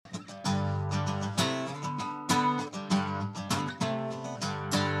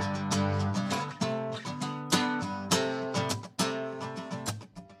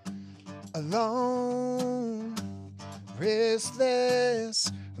alone,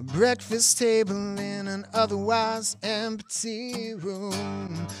 restless, a breakfast table in an otherwise empty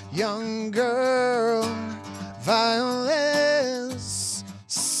room. Young girl, violence,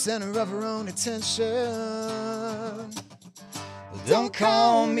 center of her own attention. Don't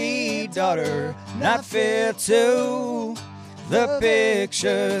call me daughter, not fair to. The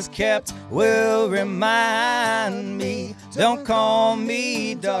pictures kept will remind me. Don't call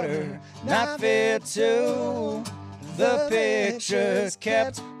me daughter, not fair to. The pictures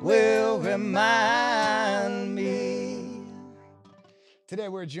kept will remind me. Today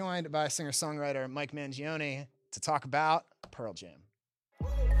we're joined by singer-songwriter Mike Mangione to talk about Pearl Jam.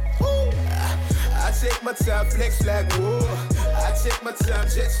 I take my time, flex like wool. I take my time,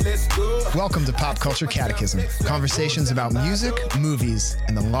 just let's go. Welcome to Pop Culture Catechism, conversations about music, movies,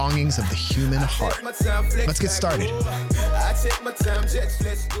 and the longings of the human heart. Let's get started. I take my time, just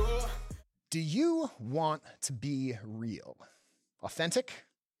let's go. Do you want to be real? Authentic?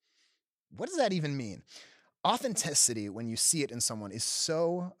 What does that even mean? Authenticity, when you see it in someone, is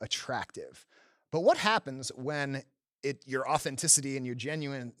so attractive. But what happens when your authenticity and your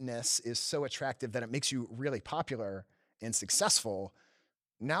genuineness is so attractive that it makes you really popular and successful?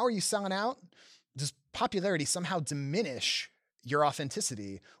 Now are you selling out? Does popularity somehow diminish your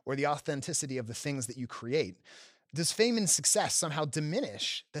authenticity or the authenticity of the things that you create? Does fame and success somehow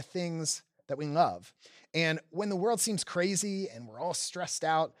diminish the things that we love? And when the world seems crazy and we're all stressed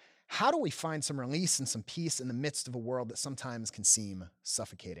out, how do we find some release and some peace in the midst of a world that sometimes can seem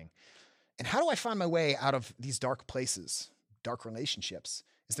suffocating? And how do I find my way out of these dark places, dark relationships?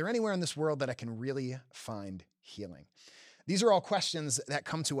 Is there anywhere in this world that I can really find healing? These are all questions that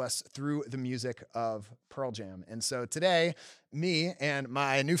come to us through the music of Pearl Jam. And so today, me and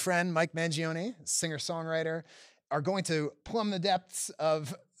my new friend, Mike Mangione, singer-songwriter, are going to plumb the depths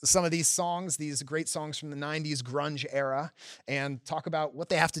of some of these songs, these great songs from the 90s grunge era, and talk about what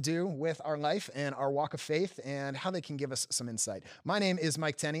they have to do with our life and our walk of faith and how they can give us some insight. My name is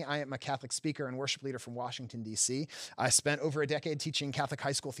Mike Tenney. I am a Catholic speaker and worship leader from Washington, D.C. I spent over a decade teaching Catholic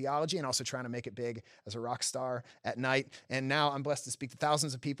high school theology and also trying to make it big as a rock star at night. And now I'm blessed to speak to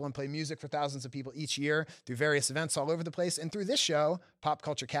thousands of people and play music for thousands of people each year through various events all over the place and through this show, Pop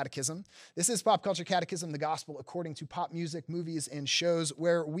Culture Catechism. This is Pop Culture Catechism, the gospel according to pop music, movies, and shows,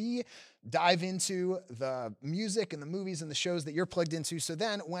 where we dive into the music and the movies and the shows that you're plugged into. So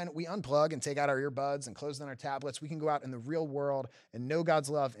then when we unplug and take out our earbuds and close down our tablets, we can go out in the real world and know God's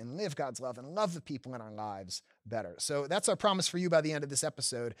love and live God's love and love the people in our lives better. So that's our promise for you by the end of this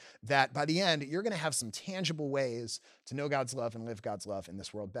episode, that by the end, you're going to have some tangible ways to know God's love and live God's love in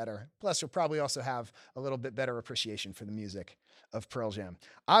this world better. Plus, you'll probably also have a little bit better appreciation for the music of Pearl Jam.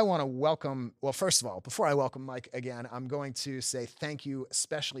 I want to welcome, well, first of all, before I welcome Mike again, I'm going to say thank you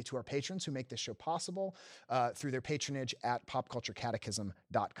especially to our patrons who make this show possible through their patronage at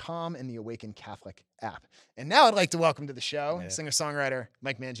popculturecatechism.com and the Awaken Catholic app. And now I'd like to welcome to the show singer-songwriter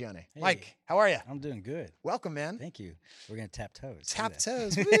Mike Mangione. Hey, Mike, how are you? I'm doing good. Welcome, man. Thank you. We're gonna tap toes. Tap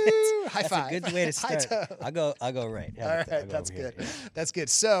toes. Woo! High That's five. a good way to start. I'll go right. All right, that's good. That's good.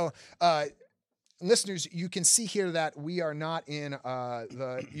 So, listeners, you can see here that we are not in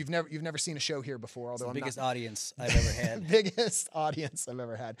you've never seen a show here before, although it's the I'm biggest not, audience I've ever had. biggest audience I've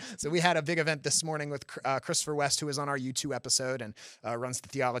ever had. So we had a big event this morning with Christopher West, who was on our U2 episode and runs the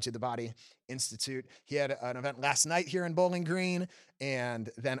Theology of the Body Institute. He had an event last night here in Bowling Green, and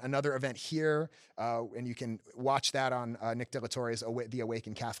then another event here, and you can watch that on Nick Delatorre's The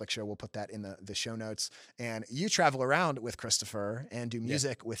Awaken Catholic Show. We'll put that in the show notes. And you travel around with Christopher and do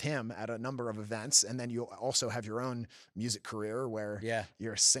music with him at a number of events, and then you'll also have your own music career where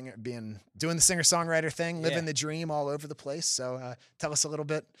you're doing the singer-songwriter thing, living the dream all over the place. So tell us a little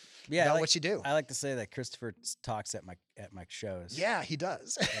bit about what you do. I like to say that Christopher talks at my shows. Yeah, he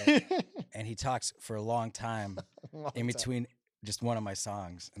does. And he talks for a long time in between just one of my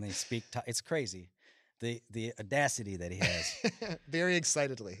songs, and then it's crazy, the audacity that he has. Very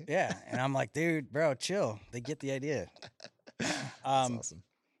excitedly. Yeah, and I'm like, dude, bro, chill. They get the idea. That's awesome.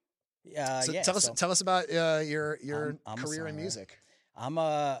 So tell us about your career in music. I'm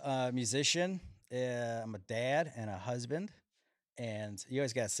a musician. I'm a dad and a husband. And you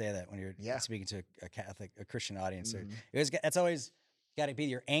always got to say that when you're speaking to a Christian audience. Mm-hmm. That's always got to be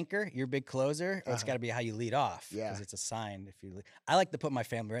your anchor, your big closer, or it's got to be how you lead off. Because it's a sign. I like to put my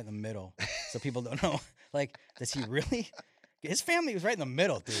family right in the middle so people don't know. Like, does he really? His family was right in the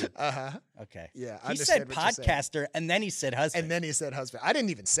middle, dude. Okay. Yeah. He said podcaster, and then he said husband. I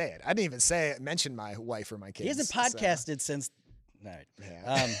didn't even say it. I didn't even mention my wife or my kids. He hasn't podcasted since. No.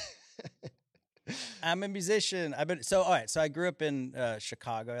 Yeah. I'm a musician. So I grew up in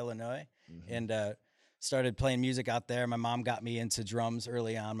Chicago, Illinois, and started playing music out there. My mom got me into drums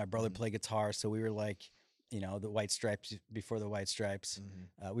early on. My brother played guitar, so we were like, the White Stripes before the White Stripes.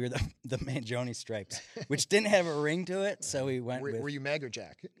 We were the Mangione Stripes, which didn't have a ring to it, so we went. Were you Meg or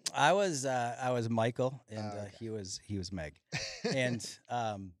Jack? I was Michael, and he was Meg, and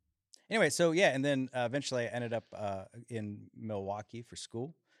anyway, so yeah, and then eventually I ended up in Milwaukee for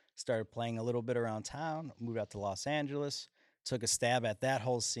school. Started playing a little bit around town. Moved out to Los Angeles. Took a stab at that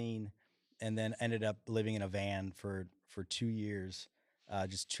whole scene, and then ended up living in a van for 2 years,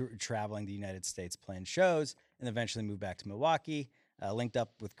 just traveling the United States, playing shows, and eventually moved back to Milwaukee. Linked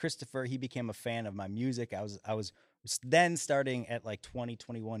up with Christopher. He became a fan of my music. I was then starting at like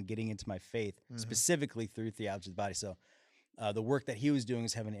 2021, getting into my faith specifically through theology of the body. So the work that he was doing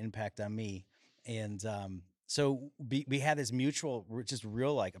is having an impact on me, and so we had this mutual, just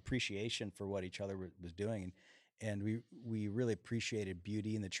real like appreciation for what each other was doing, and we really appreciated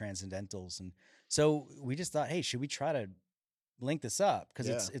beauty and the transcendentals, and so we just thought, hey, should we try to link this up?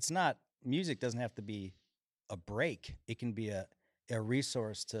 Because it's not, music doesn't have to be a break; it can be a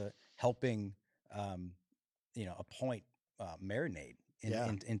resource to helping, a point marinate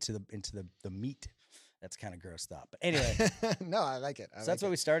into the meat. That's kind of grossed up. But anyway. No, I like it. So that's what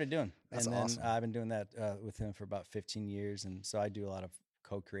we started doing. That's and then awesome. I've been doing that with him for about 15 years. And so I do a lot of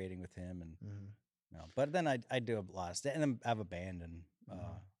co-creating with him. And but then I do a lot of stuff. And then I have a band and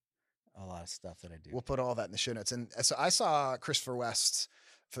a lot of stuff that I do. We'll put all that in the show notes. And so I saw Christopher West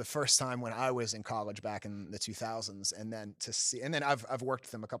for the first time when I was in college back in the 2000s, and then I've worked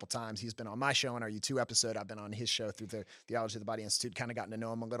with him a couple times. He's been on my show in our U2 episode. I've been on his show through the Theology of the Body Institute, kind of gotten to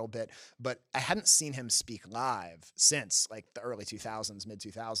know him a little bit, but I hadn't seen him speak live since like the early 2000s, mid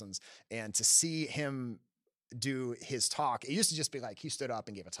 2000s, and to see him do his talk, it used to just be like he stood up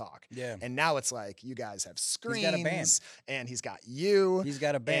and gave a talk. Yeah. And now it's like you guys have screens. He's got a band. And he's got you. He's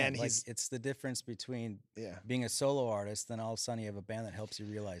got a band. And it's the difference between being a solo artist, then all of a sudden you have a band that helps you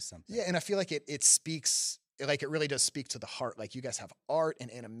realize something. Yeah, and I feel like it speaks, like it really does speak to the heart. Like you guys have art and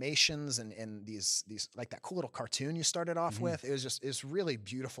animations and these like that cool little cartoon you started off with. It's really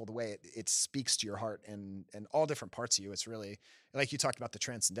beautiful the way it speaks to your heart and all different parts of you. It's really, like you talked about the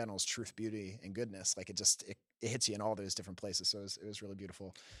transcendentals, truth, beauty, and goodness. Like it hits you in all those different places. So it was really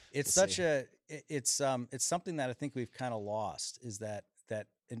beautiful. It's it's something that I think we've kind of lost, is that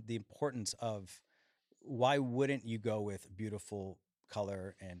the importance of, why wouldn't you go with beautiful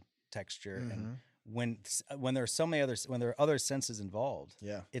color and texture and when there are so many others, when there are other senses involved,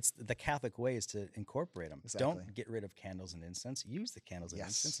 it's the Catholic way is to incorporate them. Exactly. Don't get rid of candles and incense. Use the candles and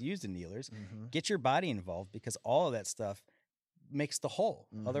incense. Use the kneelers. Get your body involved, because all of that stuff makes the whole.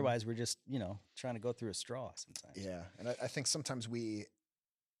 Otherwise, we're just trying to go through a straw sometimes. Yeah, and I think sometimes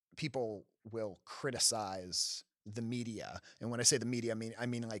people will criticize the media, and when I say the media, I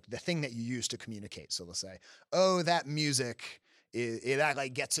mean like the thing that you use to communicate. So they'll say, "Oh, that music." That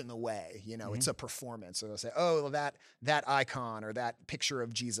like gets in the way, it's a performance. Or they'll say, oh, that icon or that picture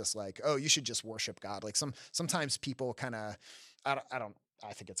of Jesus, like, oh, you should just worship God. Like sometimes people kind of, I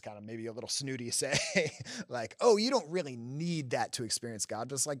think it's kind of maybe a little snooty to say like, oh, you don't really need that to experience God.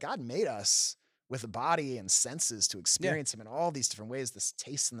 But it's like God made us with a body and senses to experience him in all these different ways, the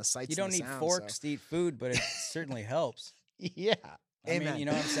taste and the sights. You don't need forks to eat food, but it certainly helps. Yeah. Amen. I mean, you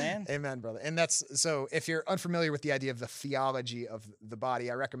know what I'm saying? Amen, brother. And so if you're unfamiliar with the idea of the theology of the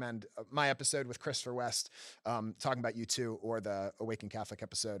body, I recommend my episode with Christopher West, talking about U2, or the Awaken Catholic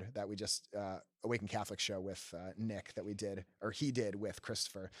episode that we just, Awaken Catholic show with Nick that he did with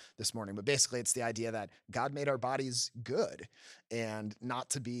Christopher this morning. But basically it's the idea that God made our bodies good and not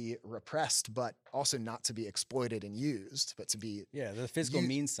to be repressed, but also not to be exploited and used, but to be. Yeah, the physical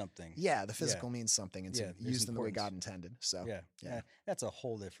means something. Yeah, the physical means something, and to use them the way God intended. So yeah, that's a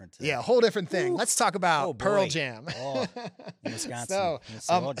whole different thing. Yeah, a whole different thing. Let's talk about Pearl Jam. In Wisconsin.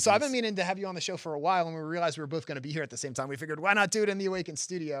 So I've been meaning to have you on the show for a while, and we realized we were both going to be here at the same time. We figured, why not do it in the Awaken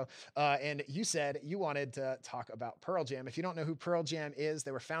studio? And you said you wanted to talk about Pearl Jam. If you don't know who Pearl Jam is,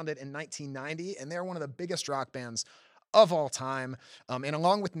 they were founded in 1990, and they're one of the biggest rock bands of all time. And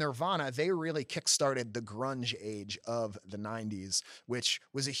along with Nirvana, they really kickstarted the grunge age of the 90s, which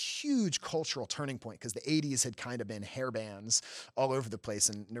was a huge cultural turning point because the 80s had kind of been hair bands all over the place.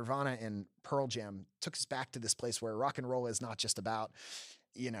 And Nirvana and Pearl Jam took us back to this place where rock and roll is not just about,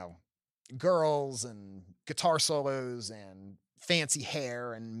 girls and guitar solos and fancy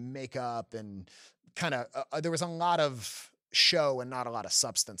hair and makeup and kind of, there was a lot of show and not a lot of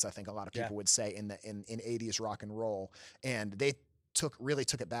substance, I think a lot of people would say in 80s rock and roll. And they really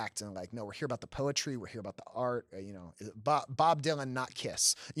took it back to like, no, we're here about the poetry, we're here about the art, Bob Dylan, not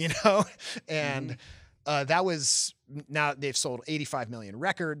Kiss, and That was, now they've sold 85 million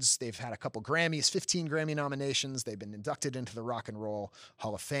records. They've had a couple Grammys, 15 Grammy nominations. They've been inducted into the Rock and Roll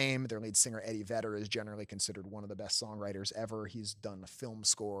Hall of Fame. Their lead singer, Eddie Vedder, is generally considered one of the best songwriters ever. He's done film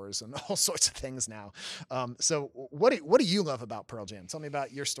scores and all sorts of things now. So what do you love about Pearl Jam? Tell me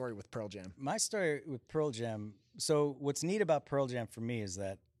about your story with Pearl Jam. My story with Pearl Jam. So what's neat about Pearl Jam for me is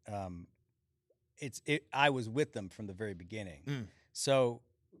that I was with them from the very beginning. So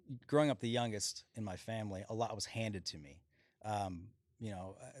growing up the youngest in my family, a lot was handed to me.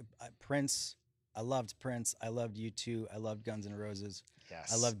 Prince, I loved Prince. I loved U2. I loved Guns N' Roses.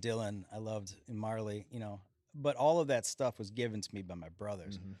 Yes. I loved Dylan. I loved Marley, but all of that stuff was given to me by my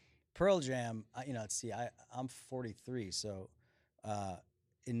brothers. Pearl Jam, let's see, I'm 43. So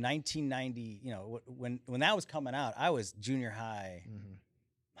in 1990, when that was coming out, I was junior high,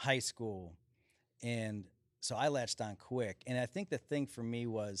 high school. And so I latched on quick. And I think the thing for me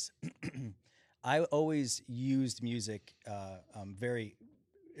was I always used music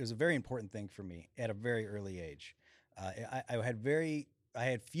it was a very important thing for me at a very early age. I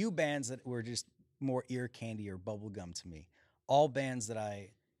had few bands that were just more ear candy or bubblegum to me. All bands that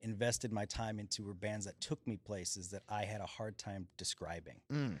I invested my time into were bands that took me places that I had a hard time describing.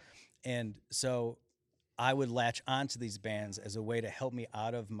 And so I would latch onto these bands as a way to help me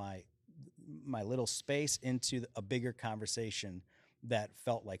out of my little space into a bigger conversation that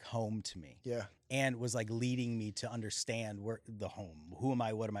felt like home to me. Yeah. And was like leading me to understand where the home, who am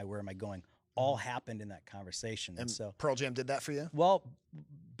I, what am I, where am I going, all happened in that conversation. And so Pearl Jam did that for you? Well,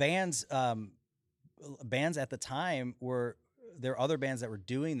 bands at the time there were other bands that were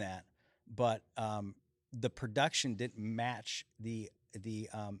doing that, but the production didn't match the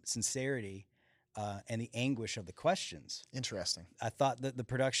sincerity and the anguish of the questions. Interesting. I thought that the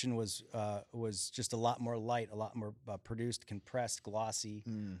production was just a lot more light, a lot more produced, compressed, glossy.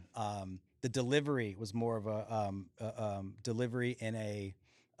 The delivery was more of a delivery in a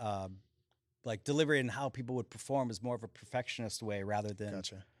delivery in how people would perform is more of a perfectionist way rather than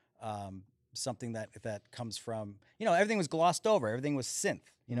something that comes from everything was glossed over, everything was synth,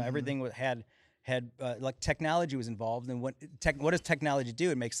 everything had like technology was involved, and what does technology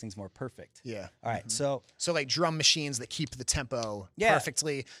do? It makes things more perfect. Yeah. All right. So like drum machines that keep the tempo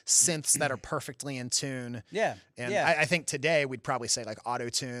perfectly, synths that are perfectly in tune. Yeah. And I think today we'd probably say like auto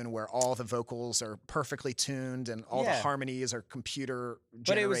tune, where all the vocals are perfectly tuned and all the harmonies are computer generated.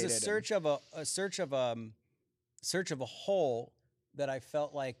 But it was a search of a whole that I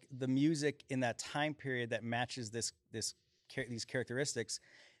felt like the music in that time period that matches these characteristics.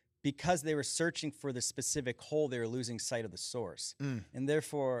 Because they were searching for the specific whole, they were losing sight of the source. And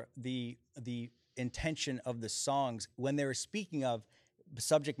therefore, the intention of the songs, when they were speaking of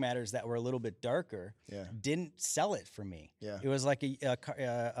subject matters that were a little bit darker, didn't sell it for me. Yeah. It was like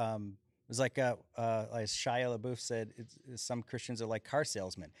like Shia LaBeouf said, some Christians are like car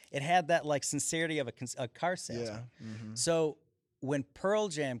salesmen. It had that like sincerity of a car salesman. Yeah. So when Pearl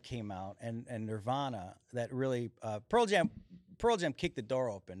Jam came out and Nirvana, that really Pearl Jam kicked the door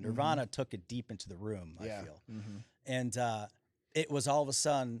open. Nirvana took it deep into the room, I feel. And it was all of a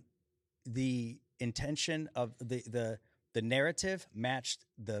sudden the intention of the narrative matched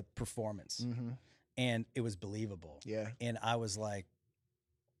the performance. And it was believable. Yeah. And I was like,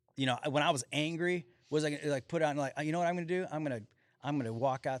 when I was angry, was I gonna like put on like, you know what I'm gonna do? I'm gonna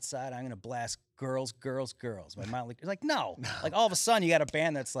walk outside, I'm gonna blast girls. My mind is like, no. Like all of a sudden you got a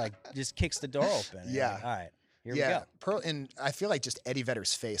band that's like just kicks the door open. Yeah. Like, all right. Here we go. Pearl, and I feel like just Eddie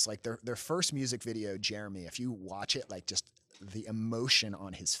Vedder's face, like their first music video, Jeremy, if you watch it, like just the emotion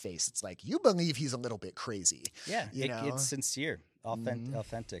on his face, it's like you believe he's a little bit crazy. Yeah, it's sincere,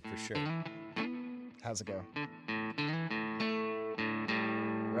 authentic for sure. How's it go?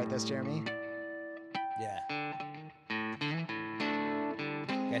 Right, that's Jeremy? Yeah.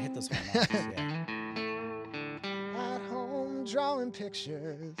 Gotta hit those harmonics, yeah. At home drawing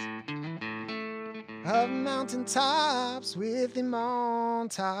pictures of mountaintops with him on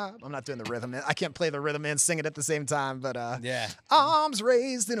top. I'm not doing the rhythm. I can't play the rhythm and sing it at the same time, but arms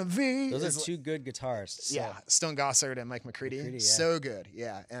raised in a V. Those are two good guitarists. So. Yeah, Stone Gossard and Mike McCready. So good,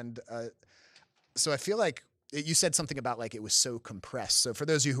 yeah. And so I feel like you said something about like it was so compressed. So for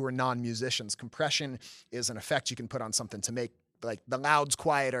those of you who are non-musicians, compression is an effect you can put on something to make like the loud's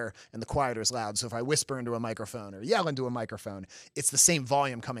quieter and the quieter's loud. So if I whisper into a microphone or yell into a microphone, it's the same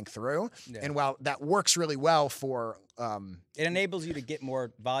volume coming through. Yeah. And while that works really well for it enables you to get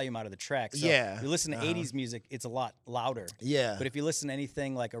more volume out of the track. So if you listen to 80s music, it's a lot louder. Yeah. But if you listen to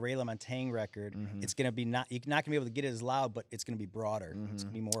anything like a Ray LaMontagne record, it's going to be you're not going to be able to get it as loud, but it's going to be broader. It's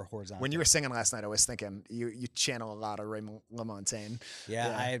going to be more horizontal. When you were singing last night, I was thinking you channel a lot of Ray LaMontagne. Yeah,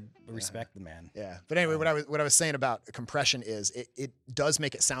 I respect the man. Yeah. But anyway, what I was saying about compression is it does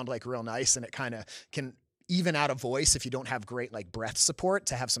make it sound like real nice, and it kind of can even out a voice if you don't have great like breath support.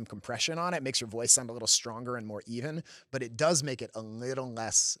 To have some compression on it makes your voice sound a little stronger and more even, but it does make it a little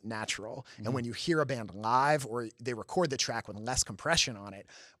less natural. And when you hear a band live or they record the track with less compression on it,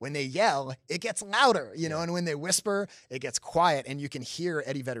 when they yell, it gets louder, you know, and when they whisper, it gets quiet, and you can hear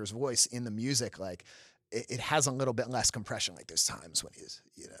Eddie Vedder's voice in the music. Like it has a little bit less compression. Like there's times when he's,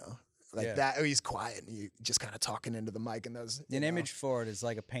 you know, like that, or he's quiet and you just kind of talking into the mic and those. An image for it is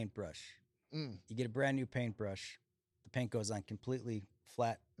like a paintbrush. You get a brand new paintbrush. The paint goes on completely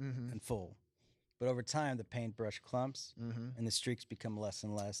flat and full. But over time, the paintbrush clumps and the streaks become less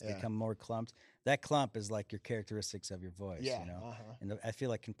and less. They become more clumped. That clump is like your characteristics of your voice, you know? And I feel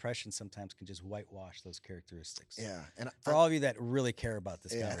like compression sometimes can just whitewash those characteristics. Yeah. And for all of you that really care about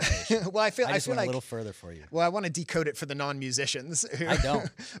this conversation, well, I feel went like a little further for you. Well, I want to decode it for the non-musicians. I don't.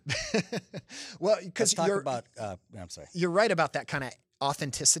 Well, because I'm sorry. You're right about that kind of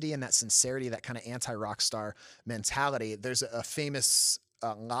authenticity and that sincerity, that kind of anti-rock star mentality. There's a famous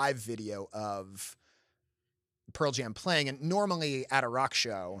live video of Pearl Jam playing, and normally at a rock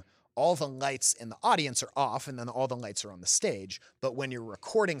show, all the lights in the audience are off and then all the lights are on the stage. But when you're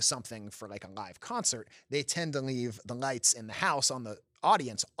recording something for like a live concert, they tend to leave the lights in the house on the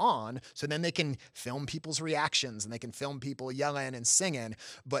audience on, so then they can film people's reactions and they can film people yelling and singing.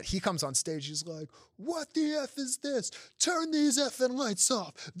 But he comes on stage, he's like, "What the F is this? Turn these effing lights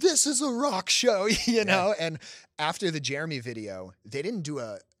off. This is a rock show," you know? And after the Jeremy video, they didn't do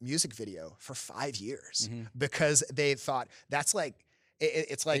a music video for 5 years because they thought that's like,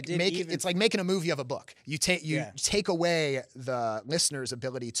 it's like making a movie of a book. You take away the listener's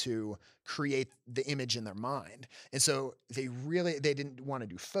ability to create the image in their mind, and so they didn't want to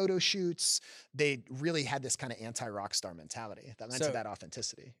do photo shoots. They really had this kind of anti-rock star mentality that lent to that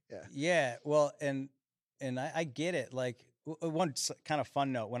authenticity. Yeah. Well, and I get it. Like one kind of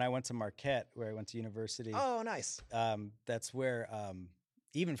fun note: when I went to Marquette, where I went to university. Oh, nice. That's where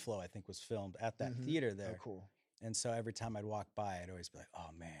Even Flow, I think, was filmed at that theater there. Oh, cool. And so every time I'd walk by, I'd always be like, "Oh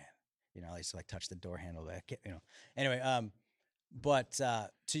man," you know. I used to like touch the door handle, you know. Anyway, but to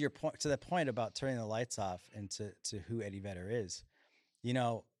your point, to that point about turning the lights off, and to who Eddie Vedder is, you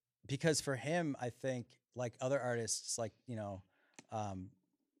know, because for him, I think like other artists, like you know,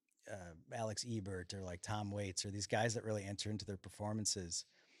 Alex Ebert or like Tom Waits or these guys that really enter into their performances,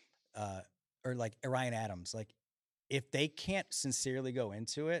 or like Ryan Adams, like. If they can't sincerely go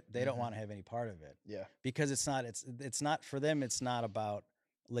into it, they don't want to have any part of it. Yeah. Because it's not for them. It's not about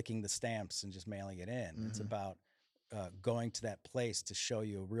licking the stamps and just mailing it in. It's about going to that place to show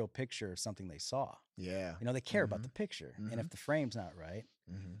you a real picture of something they saw. Yeah. You know, they care about the picture. And if the frame's not right,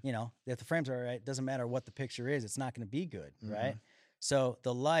 you know, if the frames are right, it doesn't matter what the picture is. It's not going to be good, right? So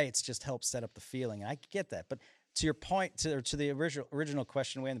the lights just help set up the feeling. And I get that. But to your point, to the original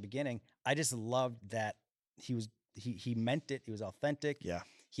question way in the beginning, I just loved that he meant it. He was authentic. Yeah.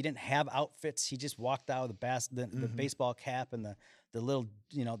 He didn't have outfits. He just walked out with the baseball cap and the little,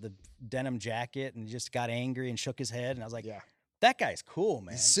 you know, the denim jacket, and just got angry and shook his head. And I was like, that guy's cool,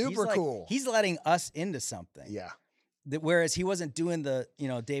 man. He's super cool. He's letting us into something. Yeah. Whereas he wasn't doing the, you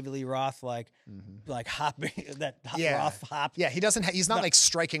know, David Lee Roth like hopping Roth hop. Yeah, he doesn't. He's not like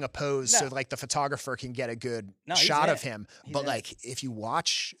striking a pose so like the photographer can get a good shot of him. But like if you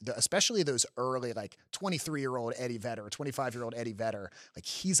watch especially those early like 23-year-old Eddie Vedder, 25-year-old Eddie Vedder, like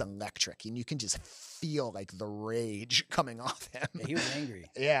he's electric, and you can just feel like the rage coming off him. Yeah, he was angry.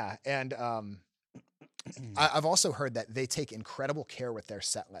 Yeah, and I've also heard that they take incredible care with their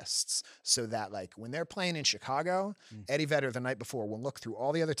set lists, so that like when they're playing in Chicago, Eddie Vedder the night before will look through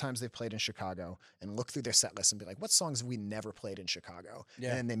all the other times they've played in Chicago and look through their set list and be like, what songs have we never played in Chicago?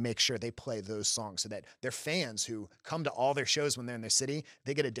 Yeah. And they make sure they play those songs so that their fans who come to all their shows when they're in their city,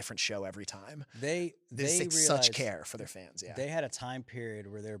 they get a different show every time. They take such care for their fans. Yeah. They had a time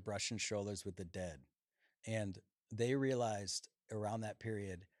period where they were brushing shoulders with the Dead, and they realized around that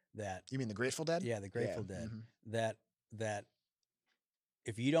period that... You mean the Grateful Dead? Yeah, the Grateful Dead. That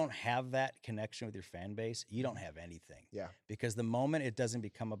if you don't have that connection with your fan base, you don't have anything. Yeah. Because the moment it doesn't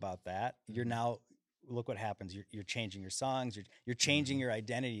become about that, you're now look what happens. You're changing your songs. You're changing your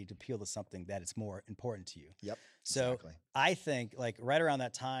identity to appeal to something that is more important to you. Yep. So exactly. I think like right around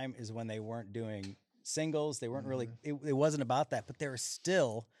that time is when they weren't doing singles. They weren't really. It wasn't about that, but they were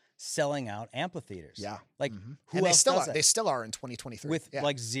still selling out amphitheaters. Yeah. Like who And else does that? They still are in 2023 with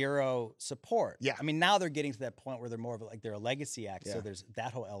like zero support. Yeah. I mean, now they're getting to that point where they're more of like they're a legacy act. So there's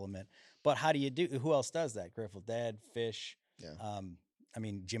that whole element. But how do you do? Who else does that? Grateful Dead, Fish. Yeah. I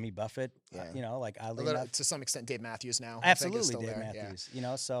mean, Jimmy Buffett. You know, like to some extent, Dave Matthews now. Absolutely, Dave Matthews. You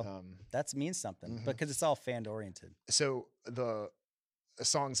know, so that means something because it's all fan oriented. So the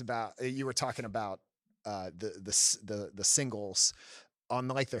songs about you were talking about the singles. On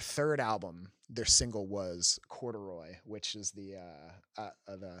like their third album, their single was "Corduroy," which is the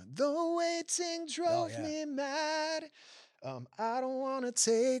waiting drove me mad. I don't want to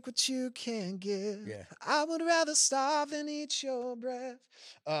take what you can't give. Yeah. I would rather starve than eat your breath.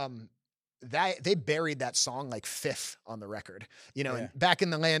 They buried that song like fifth on the record, you know, and back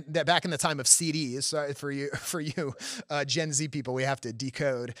in the time of CDs, sorry for you, Gen Z people, we have to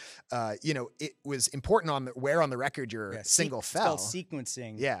decode, you know, it was important on where on the record your single fell. It's called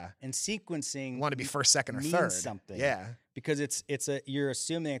sequencing. Yeah. And sequencing. You want to be first, second, or means third. Something. Yeah. Because you're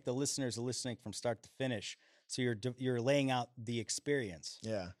assuming that the listeners are listening from start to finish. So you're laying out the experience.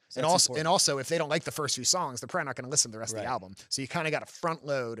 Yeah. So and also if they don't like the first few songs, they're probably not going to listen to the rest of the album. So you kind of got to front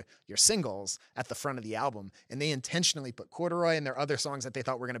load your singles at the front of the album. And they intentionally put Corduroy and their other songs that they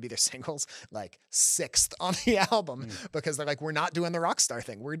thought were going to be their singles like sixth on the album because they're like, we're not doing the rock star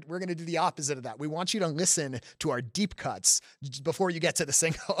thing. We're going to do the opposite of that. We want you to listen to our deep cuts before you get to the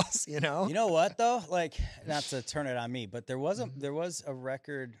singles, you know? You know what though? Like, not to turn it on me, but there was a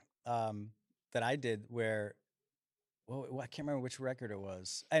record that I did where I can't remember which record it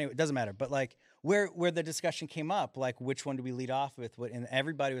was. Anyway, it doesn't matter. But like where the discussion came up, like which one do we lead off with? And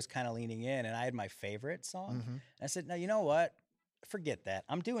everybody was kind of leaning in, and I had my favorite song. And I said, no, you know what? Forget that.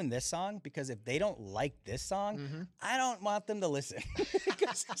 I'm doing this song because if they don't like this song, I don't want them to listen.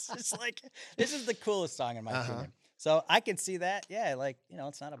 Because it's just like, this is the coolest song in my opinion. So I can see that. Yeah, like, you know,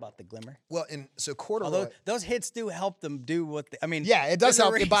 it's not about the glimmer. Well, and so Corduroy. Although those hits do help them do what I mean. Yeah, it does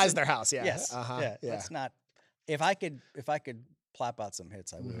help. It buys their house. Yeah. Yes. Yeah. That's not. If I could plop out some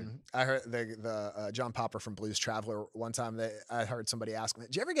hits, I would. I heard the John Popper from Blues Traveler one time. I heard somebody ask him,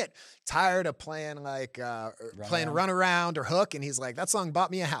 "Did you ever get tired of playing like Run Around or Hook?" And he's like, "That song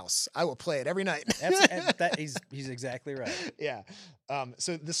bought me a house. I will play it every night." He's exactly right. Yeah.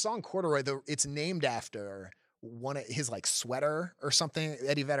 So the song Corduroy, it's named after one of his like sweater or something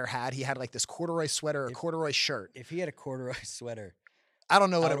Eddie Vedder had. He had like this corduroy sweater or corduroy shirt. If he had a corduroy sweater. I don't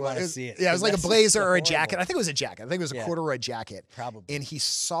know what it was. See it. Yeah, it was like a blazer or a jacket. I think it was a jacket. I think it was a corduroy jacket. Probably. And he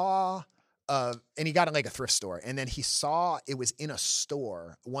saw, and he got it like a thrift store. And then he saw it was in a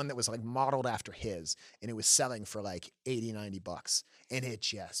store, one that was like modeled after his, and it was selling for like $80-$90. And it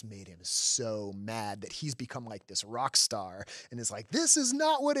just made him so mad that he's become like this rock star and is like, this is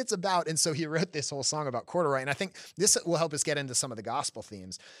not what it's about. And so he wrote this whole song about corduroy. And I think this will help us get into some of the gospel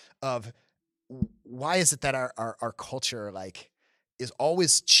themes of why is it that our culture like is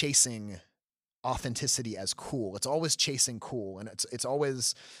always chasing authenticity as cool. It's always chasing cool. And it's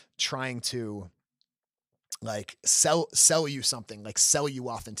always trying to like sell you something, like sell you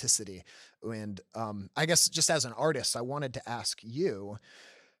authenticity. And I guess just as an artist, I wanted to ask you,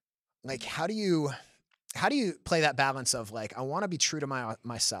 like, how do you play that balance of like, I want to be true to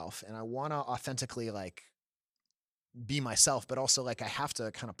myself and I want to authentically like be myself, but also like I have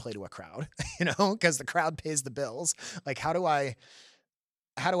to kind of play to a crowd, you know, because the crowd pays the bills. Like, how do I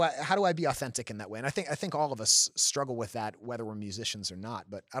be authentic in that way? And I think all of us struggle with that, whether we're musicians or not.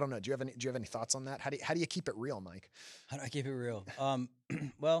 But I don't know. Do you have any thoughts on that? How do you keep it real, Mike? How do I keep it real?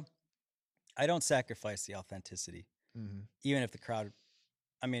 Well, I don't sacrifice the authenticity, even if the crowd.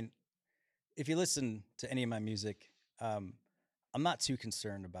 I mean, if you listen to any of my music, I'm not too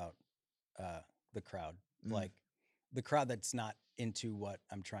concerned about the crowd, like the crowd that's not into what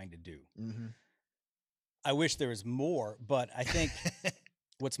I'm trying to do. I wish there was more, but I think.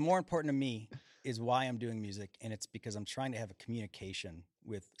 What's more important to me is why I'm doing music, and it's because I'm trying to have a communication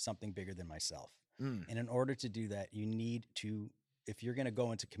with something bigger than myself. And in order to do that, you need to, if you're going to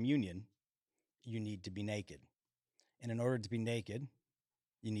go into communion, you need to be naked. And in order to be naked,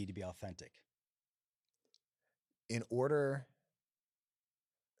 you need to be authentic. In order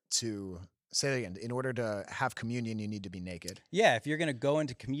to, say that again, in order to have communion, you need to be naked. Yeah, if you're going to go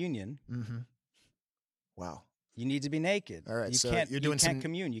into communion. Wow. You need to be naked. All right, you can't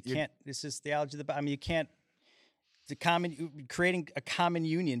commune. You can't. This is theology of the. I mean, you can't. creating a common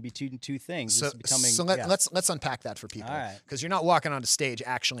union between two things. So, let's unpack that for people, because you're not walking onto stage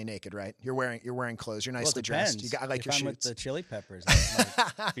actually naked, right? You're wearing clothes. You're nicely dressed. You got like your I'm shoots. With the Chili Peppers,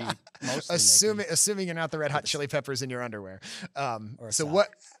 I might be mostly naked. Assuming you're not the Red Hot Chili Peppers in your underwear. So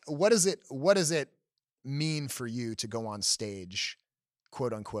what does it mean for you to go on stage,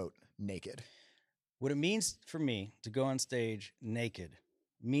 quote unquote, naked? What it means for me to go on stage naked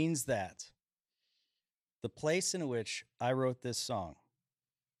means that the place in which I wrote this song,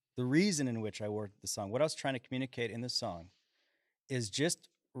 the reason in which I wrote the song, what I was trying to communicate in this song is just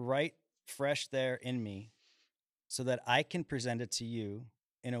right fresh there in me so that I can present it to you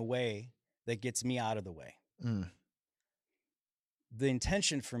in a way that gets me out of the way. The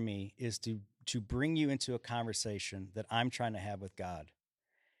intention for me is to bring you into a conversation that I'm trying to have with God.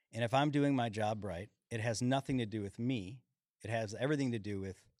 And if I'm doing my job right, it has nothing to do with me. It has everything to do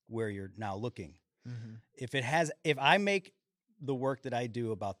with where you're now looking. If I make the work that I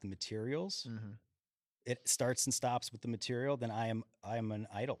do about the materials, it starts and stops with the material, then I am an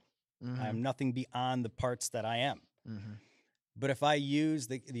idol. I am nothing beyond the parts that I am. But if I use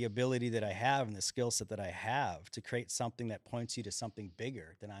the ability that I have and the skill set that I have to create something that points you to something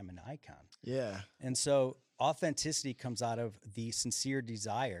bigger, then I'm an icon. Yeah. And so authenticity comes out of the sincere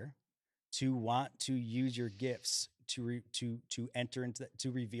desire to want to use your gifts to enter into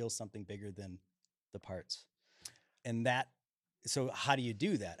to reveal something bigger than the parts. And so how do you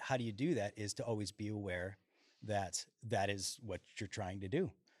do that? How do you do that is to always be aware that that is what you're trying to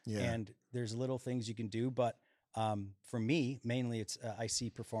do. Yeah. And there's little things you can do, but for me, mainly it's I see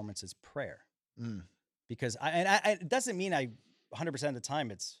performance as prayer. Because it doesn't mean 100% of the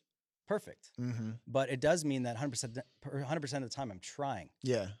time it's perfect, but it does mean that 100% of the time I'm trying.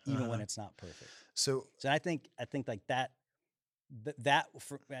 Yeah. Even when it's not perfect. So I think like that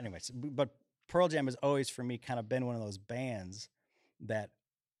for anyways, but Pearl Jam has always, for me, kind of been one of those bands that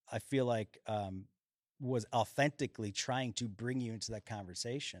I feel like was authentically trying to bring you into that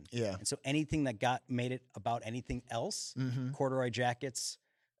conversation. Yeah. And so anything that made it about anything else, corduroy jackets,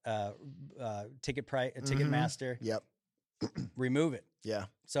 Ticketmaster, remove it. Yeah.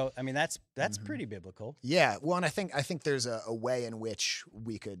 So I mean that's pretty biblical. Yeah. Well, and I think there's a way in which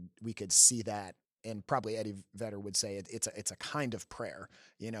we could see that. And probably Eddie Vedder would say it's a kind of prayer,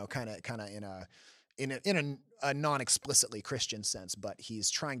 kind of in a non-explicitly Christian sense, but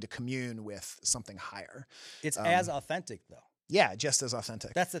he's trying to commune with something higher. It's as authentic though. Yeah, just as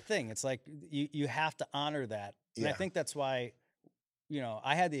authentic. That's the thing. It's like you have to honor that. And I think that's why,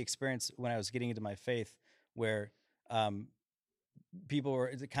 I had the experience when I was getting into my faith where people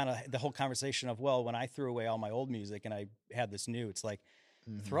were kind of the whole conversation of, well, when I threw away all my old music and I had this new, it's like,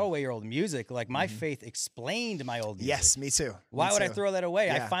 throw away your old music. Like my faith explained my old music. Yes, me too. Why would I throw that away?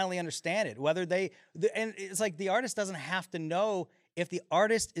 Yeah. I finally understand it. And it's like the artist doesn't have to know if the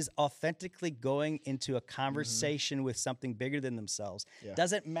artist is authentically going into a conversation with something bigger than themselves. Yeah.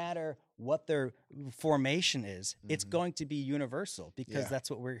 Doesn't matter what their formation is. It's going to be universal because that's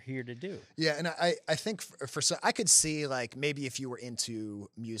what we're here to do. Yeah, and I think so I could see like maybe if you were into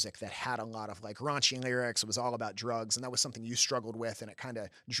music that had a lot of like raunchy lyrics, it was all about drugs, and that was something you struggled with, and it kind of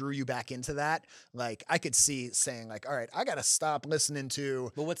drew you back into that. Like I could see saying like, all right, I got to stop listening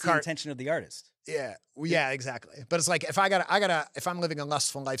to. But what's the intention of the artist? Yeah. Well, yeah, exactly. But it's like if if I'm living a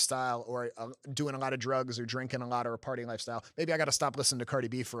lustful lifestyle or doing a lot of drugs or drinking a lot or a partying lifestyle, maybe I got to stop listening to Cardi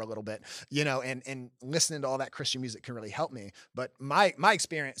B for a little bit, and listening to all that Christian music can really help me. But my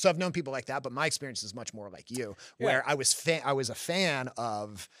experience, so I've known people like that, but my experience is much more like you, where I was a fan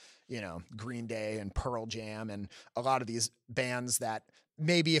of, Green Day and Pearl Jam and a lot of these bands that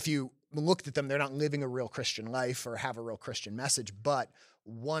maybe if you looked at them, they're not living a real Christian life or have a real Christian message. But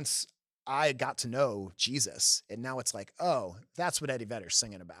once I got to know Jesus, and now it's like, oh, that's what Eddie Vedder's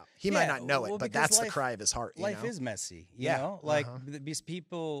singing about. He might not know it, but that's the cry of his heart. Life is messy, you know? Like these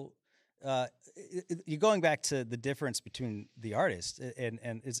people, you're going back to the difference between the artist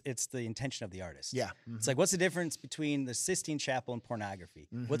and it's the intention of the artist. Yeah. It's like, what's the difference between the Sistine Chapel and pornography?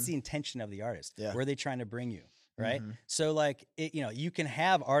 What's the intention of the artist? Yeah. Where are they trying to bring you? Right. So like, you can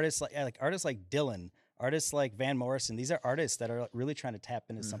have artists like Dylan, artists like Van Morrison. These are artists that are really trying to tap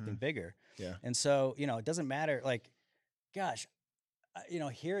into something bigger. Yeah. And so, it doesn't matter. Like, gosh,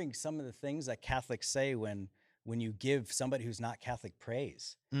 hearing some of the things that Catholics say when you give somebody who's not Catholic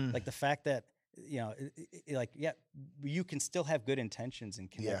praise, like the fact that, you can still have good intentions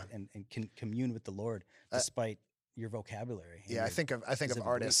and connect and can commune with the Lord despite your vocabulary. Yeah. I think of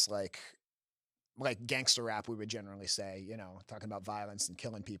artists like gangster rap, we would generally say, talking about violence and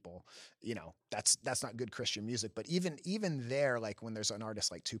killing people, that's not good Christian music. But even there, like when there's an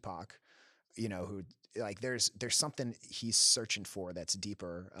artist like Tupac, who like there's something he's searching for that's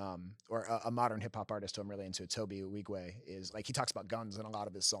deeper. Or a modern hip hop artist who I'm really into, Toby Wigwe, is like, he talks about guns in a lot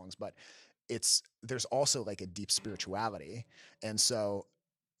of his songs, but there's also like a deep spirituality. And so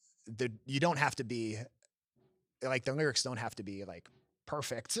you don't have to be like, the lyrics don't have to be like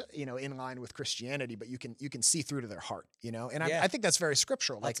perfect, in line with Christianity, but you can see through to their heart, and I think that's very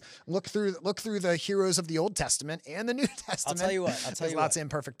scriptural. Like, look through the heroes of the Old Testament and the New Testament. I'll tell you what, there's lots of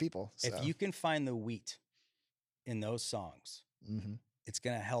imperfect people. So. If you can find the wheat in those songs, it's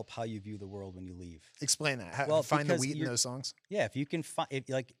going to help how you view the world when you leave. Explain that. Find the wheat in those songs. Yeah. If you can find,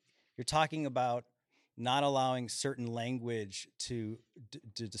 like, you're talking about not allowing certain language to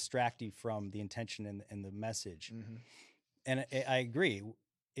distract you from the intention and the message. And I agree.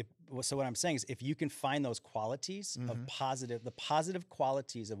 So what I'm saying is, if you can find those qualities of the positive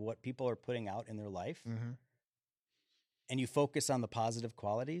qualities of what people are putting out in their life, and you focus on the positive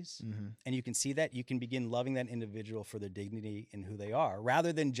qualities, and you can see that, you can begin loving that individual for their dignity and who they are,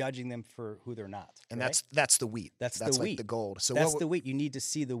 rather than judging them for who they're not. And right? that's the wheat. That's the like wheat. the gold. So that's the wheat. You need to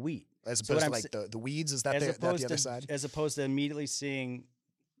see the wheat. As opposed to like the weeds, is that the other side? As opposed to immediately seeing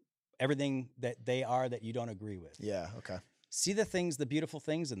everything that they are that you don't agree with. Yeah, okay. See the beautiful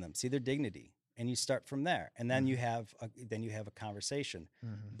things in them. See their dignity, and you start from there. And then you have a conversation.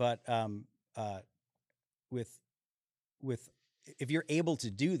 But with if you're able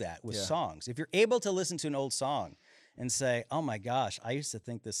to do that with songs, if you're able to listen to an old song and say, "Oh my gosh, I used to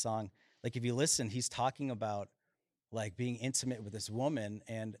think this song," like, if you listen, he's talking about like being intimate with this woman,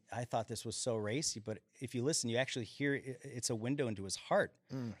 and I thought this was so racy, but if you listen, you actually hear it's a window into his heart.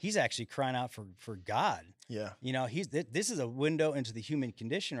 He's actually crying out for God. Yeah. This is a window into the human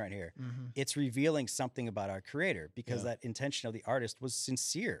condition right here. It's revealing something about our Creator, because that intention of the artist was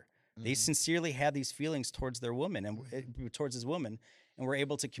sincere. They sincerely had these feelings towards their woman and towards his woman, and were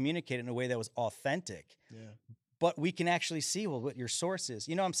able to communicate it in a way that was authentic. Yeah. But we can actually see, well, what your source is.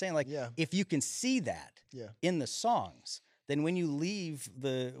 You know what I'm saying? Like, if you can see that in the songs, then when you leave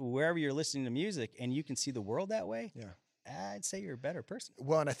wherever you're listening to music and you can see the world that way, I'd say you're a better person.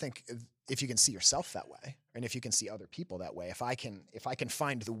 Well, and I think if you can see yourself that way, and if you can see other people that way, if I can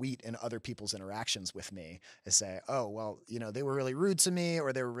find the wheat in other people's interactions with me, and say, oh, well, they were really rude to me,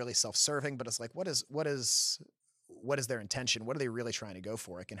 or they were really self-serving, but it's like, what is their intention? What are they really trying to go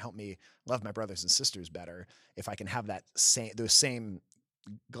for? It can help me love my brothers and sisters better if I can have those same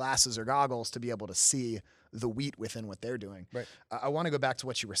glasses or goggles to be able to see the wheat within what they're doing. Right. I want to go back to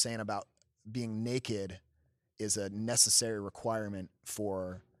what you were saying about being naked is a necessary requirement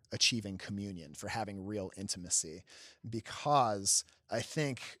for achieving communion, for having real intimacy, because I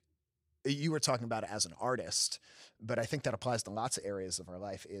think you were talking about it as an artist, but I think that applies to lots of areas of our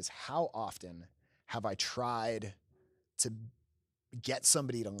life. Is how often have I tried to get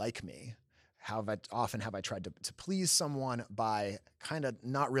somebody to like me? How often have I tried to please someone by kind of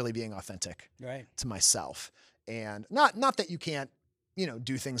not really being authentic to myself? And not that you can't,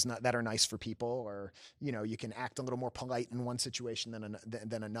 do things that are nice for people, or, you can act a little more polite in one situation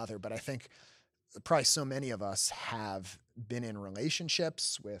than another. But I think probably so many of us have been in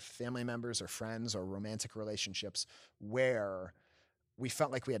relationships with family members or friends or romantic relationships where we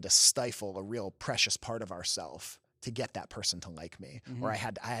felt like we had to stifle a real precious part of ourselves to get that person to like me, or I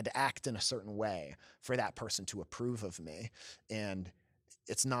had to act in a certain way for that person to approve of me. And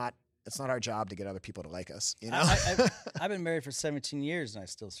it's not our job to get other people to like us. I've been married for 17 years and I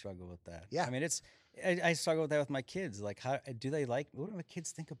still struggle with that. Yeah. I mean, I struggle with that with my kids. Like, how do they like, what do my kids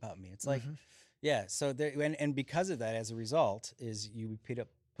think about me? It's like, so and because of that, as a result, is you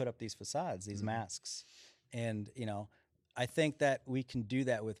put up these facades, these masks. And, I think that we can do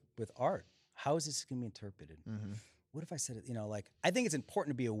that with art. How is this going to be interpreted? What if I said it, I think it's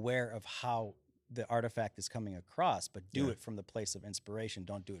important to be aware of how the artifact is coming across, but do it from the place of inspiration.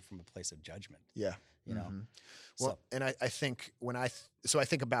 Don't do it from a place of judgment. Yeah. Well, and I think I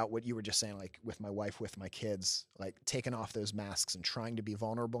think about what you were just saying, like with my wife, with my kids, like taking off those masks and trying to be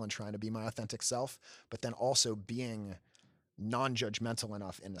vulnerable and trying to be my authentic self, but then also being non-judgmental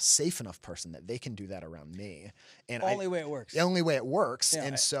enough and a safe enough person that they can do that around me. And the only way it works. Yeah,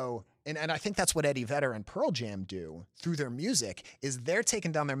 and I think that's what Eddie Vedder and Pearl Jam do through their music, is they're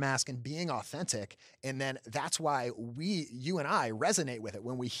taking down their mask and being authentic. And then that's why you and I resonate with it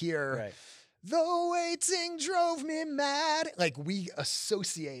when we hear the waiting drove me mad. Like, we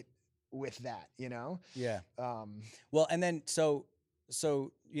associate with that, Yeah. Well, and then so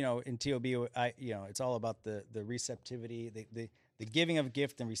in TOB, it's all about the receptivity, the giving of a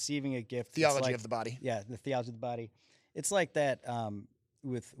gift and receiving a gift. Theology of the body. Yeah, the theology of the body. It's like that.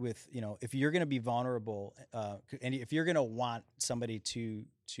 if you're going to be vulnerable, and if you're going to want somebody to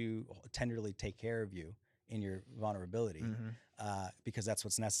tenderly take care of you in your vulnerability, because that's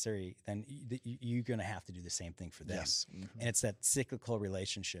what's necessary, then you're going to have to do the same thing for them. Yes. And it's that cyclical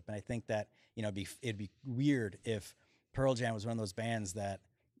relationship. And I think that, it'd be weird if Pearl Jam was one of those bands that,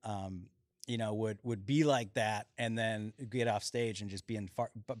 would be like that and then get off stage and just be in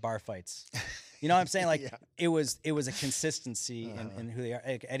bar fights. You know what I'm saying? Like it was a consistency in who they are.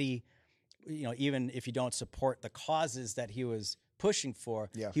 Like Eddie, even if you don't support the causes that he was pushing for,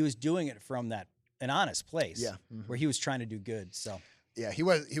 he was doing it from an honest place where he was trying to do good. So yeah, he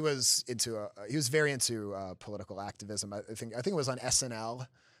was very into political activism. I think it was on SNL.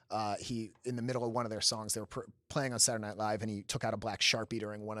 He, in the middle of one of their songs, they were playing on Saturday Night Live, and he took out a black Sharpie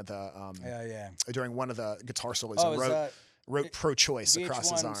during one of the guitar solos and wrote pro-choice across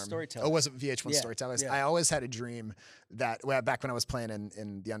his arm. Oh, was it VH1 Storytellers? I always had a dream that back when I was playing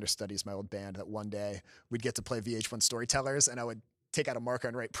in the Understudies, my old band, that one day we'd get to play VH1 Storytellers, and I would take out a marker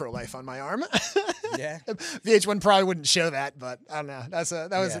and write pro-life on my arm. Yeah, VH1 probably wouldn't show that, but I don't know.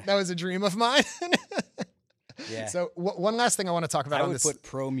 That was a dream of mine. Yeah. So one last thing I want to talk about. I would put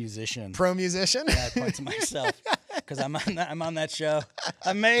pro musician. Pro musician. Yeah, I point to myself because I'm on that show.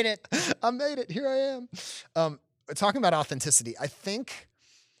 I made it. Here I am. Talking about authenticity, I think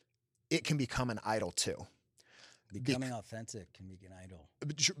it can become an idol too. Becoming authentic can be an idol.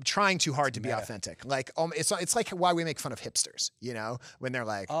 Trying too hard to be authentic, like it's like why we make fun of hipsters, when they're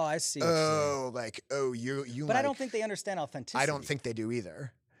like, oh, I see. You. But I don't think they understand authenticity. I don't think they do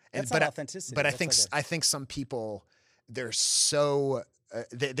either. That's not authenticity. But I think some people, they're so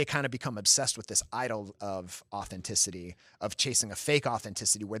they kind of become obsessed with this idol of authenticity, of chasing a fake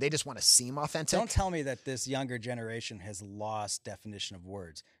authenticity where they just want to seem authentic. Don't tell me that this younger generation has lost definition of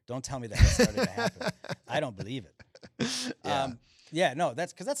words. Don't tell me that has started to happen. I don't believe it. No,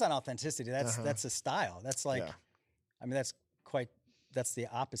 that's because that's not authenticity. That's a style. That's like, that's the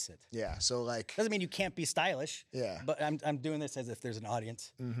opposite. Yeah. So like, doesn't mean you can't be stylish. Yeah. But I'm doing this as if there's an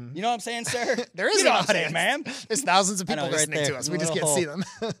audience. Mm-hmm. You know what I'm saying, sir? There is an audience, man. There's thousands of people listening to us. We just can't see them.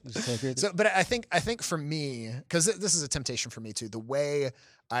 But I think for me, because this is a temptation for me too. The way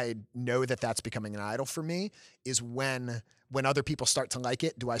I know that that's becoming an idol for me is when other people start to like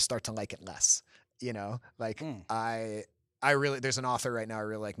it, do I start to like it less? I really, there's an author right now I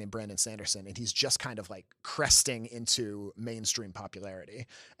really like named Brandon Sanderson, and he's just kind of like cresting into mainstream popularity.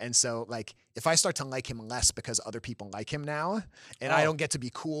 And so like, if I start to like him less because other people like him now, and I don't get to be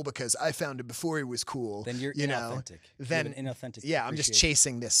cool because I found him before he was cool, then you're inauthentic. Then you have an inauthentic. Yeah, I'm just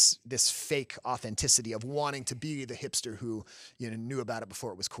chasing this fake authenticity of wanting to be the hipster who knew about it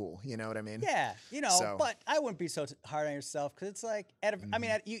before it was cool. You know what I mean? Yeah, but I wouldn't be so hard on yourself because it's like,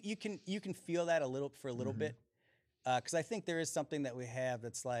 you can feel that a little bit. Because I think there is something that we have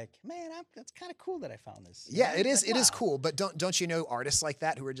that's like, man, that's kind of cool that I found this. Yeah, it is. It is cool, but don't you know artists like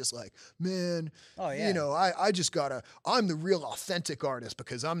that who are just like, man, I just gotta. I'm the real authentic artist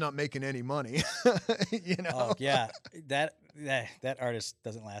because I'm not making any money. Oh yeah, that artist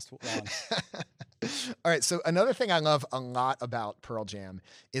doesn't last long. All right, so another thing I love a lot about Pearl Jam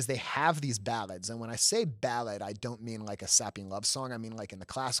is they have these ballads. And when I say ballad, I don't mean like a sappy love song. I mean like in the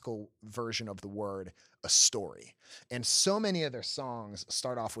classical version of the word, a story. And so many of their songs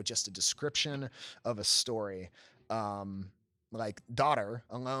start off with just a description of a story. Like Daughter,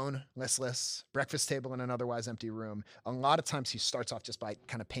 Alone, Listless, Breakfast Table in an Otherwise Empty Room. A lot of times he starts off just by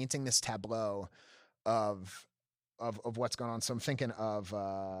kind of painting this tableau of what's going on. So I'm thinking of...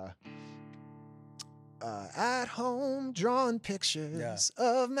 at home, drawing pictures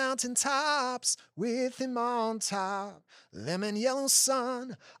of mountaintops with him on top. Lemon yellow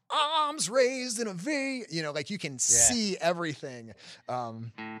sun, arms raised in a V. Like you can see everything. I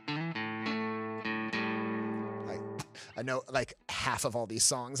know like half of all these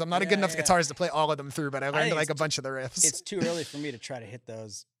songs. I'm not a good enough guitarist to play all of them through, but I learned like a bunch of the riffs. It's too early for me to try to hit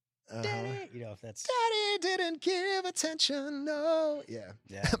those. Daddy, if that's Daddy didn't give attention. No, yeah.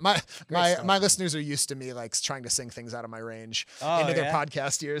 My Stuff, listeners are used to me like trying to sing things out of my range into their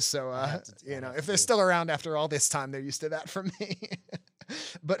podcast years. So if they're still around after all this time, they're used to that from me.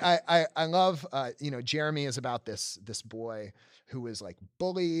 But I love Jeremy is about this boy who was like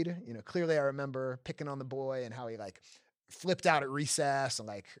bullied. Clearly I remember picking on the boy and how he like flipped out at recess and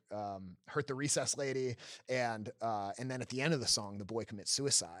like hurt the recess lady, and then at the end of the song the boy commits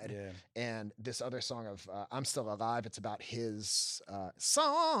suicide. And this other song of I'm Still Alive, it's about his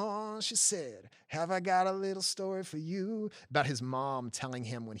song. She said, have I got a little story for you, about his mom telling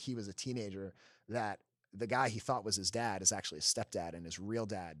him when he was a teenager that the guy he thought was his dad is actually his stepdad, and his real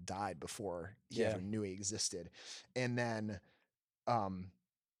dad died before he ever knew he existed. And then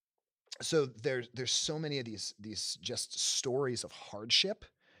So there's so many of these just stories of hardship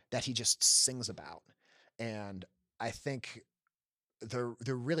that he just sings about, and I think they're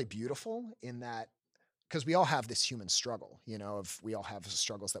really beautiful in that, because we all have this human struggle, of we all have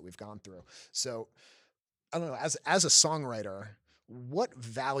struggles that we've gone through. So I don't know, as a songwriter, what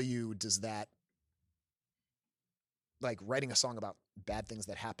value does that, like writing a song about bad things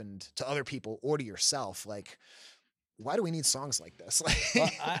that happened to other people or to yourself, like why do we need songs like this? Well,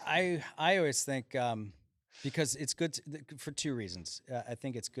 I always think because it's good for two reasons. I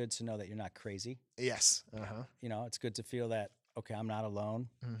think it's good to know that you're not crazy. Yes. It's good to feel that, okay, I'm not alone.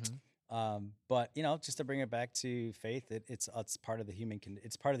 Mm-hmm. But just to bring it back to faith, it's part of the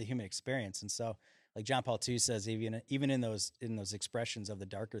it's part of the human experience. And so, like John Paul II says, even in those expressions of the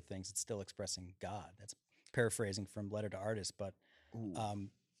darker things, it's still expressing God. That's paraphrasing from Letter to Artists, but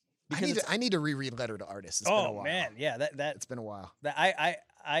I need to reread Letter to Artists. It's been a while. Man, yeah, that it's been a while.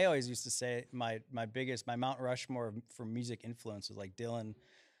 I always used to say my Mount Rushmore for music influence was like Dylan,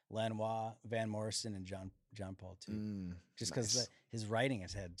 Lanois, Van Morrison, and John Paul II. Just because his writing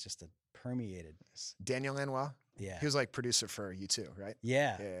has had just a permeated. Nice. Daniel Lanois. Yeah, he was like producer for U2, right?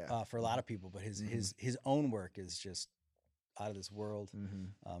 Yeah. For a lot of people, but his own work is just out of this world.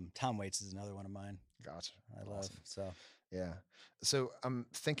 Tom Waits is another one of mine. Gotcha. I love so. Yeah. So I'm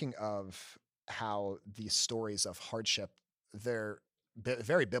thinking of how these stories of hardship, they're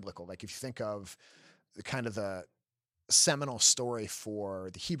very biblical. Like if you think of the seminal story for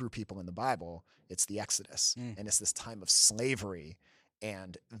the Hebrew people in the Bible, it's the Exodus. And it's this time of slavery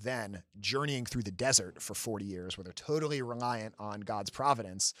and then journeying through the desert for 40 years where they're totally reliant on God's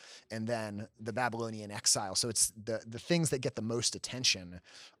providence, and then the Babylonian exile. So it's the things that get the most attention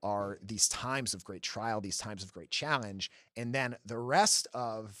are these times of great trial, these times of great challenge. And then the rest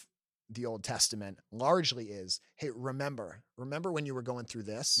of the Old Testament largely is, hey, remember when you were going through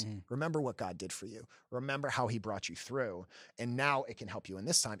this, remember what God did for you, remember how he brought you through, and now it can help you in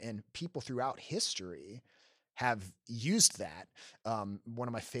this time. And people throughout history have used that. One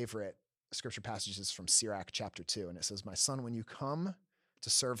of my favorite scripture passages is from Sirach chapter 2, and it says, "My son, when you come to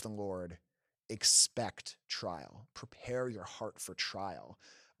serve the Lord, expect trial. Prepare your heart for trial.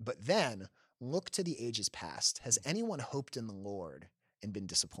 But then look to the ages past. Has anyone hoped in the Lord and been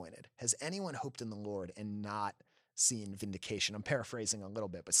disappointed? Has anyone hoped in the Lord and not seen vindication?" I'm paraphrasing a little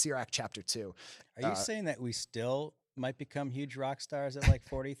bit, but Sirach chapter 2. Are you saying that we still might become huge rock stars at like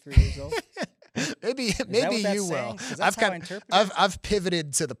 43 years old? Maybe you will. I've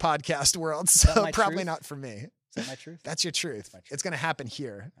pivoted to the podcast world, so probably truth? Not for me. Is that my truth? That's your truth. It's going to happen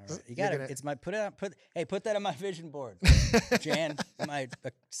here. All right. You got it. It's my put that on my vision board. Jan, my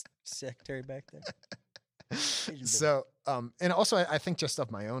secretary back there. So, and also I think just of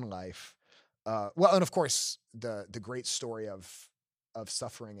my own life, and of course the great story of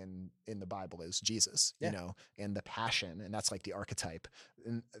suffering in the Bible is Jesus, and the passion, and that's like the archetype.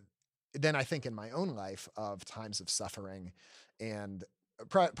 And then I think in my own life of times of suffering, and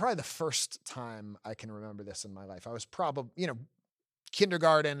probably the first time I can remember this in my life, I was probably,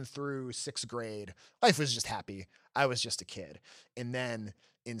 kindergarten through 6th grade, life was just happy. I was just a kid. And then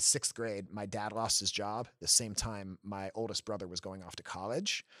in 6th grade, my dad lost his job the same time my oldest brother was going off to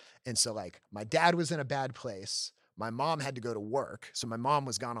college. And so like my dad was in a bad place. My mom had to go to work, so my mom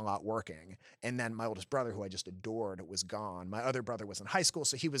was gone a lot working. And then my oldest brother, who I just adored, was gone. My other brother was in high school,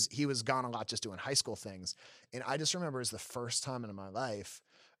 so he was gone a lot just doing high school things. And I just remember it was the first time in my life,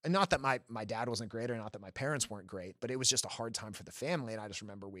 and not that my dad wasn't great or not that my parents weren't great, but it was just a hard time for the family. And I just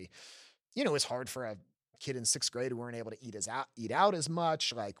remember it was hard for a kid in 6th grade. We weren't able to eat out as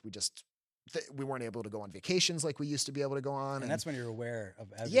much. Like we weren't able to go on vacations like we used to be able to go on. And that's when you're aware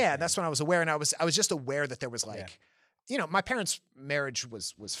of everything. Yeah, that's when I was aware. And I was just aware that there was my parents' marriage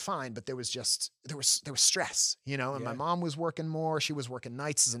was fine, but there was stress, and my mom was working more. She was working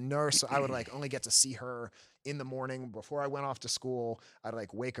nights as a nurse. So I would only get to see her in the morning before I went off to school. I'd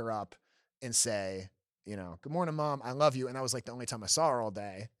wake her up and say, "Good morning, Mom. I love you." And that was the only time I saw her all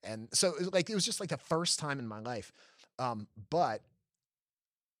day. And so it was just the first time in my life. But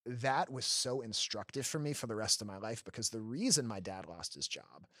that was so instructive for me for the rest of my life, because the reason my dad lost his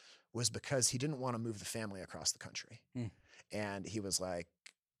job was because he didn't want to move the family across the country. And he was like,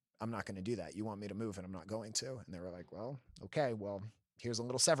 "I'm not going to do that. You want me to move and I'm not going to." And they were like, "Well, okay, well, here's a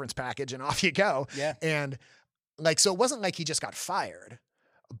little severance package and off you go." Yeah. And so it wasn't like he just got fired,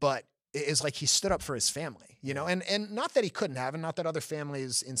 but it is like he stood up for his family, and not that he couldn't have, and not that other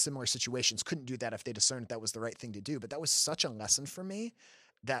families in similar situations couldn't do that if they discerned that was the right thing to do. But that was such a lesson for me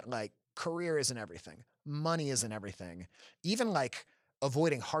that career isn't everything. Money isn't everything. Even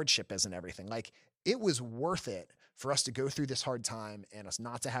avoiding hardship isn't everything. It was worth it for us to go through this hard time and us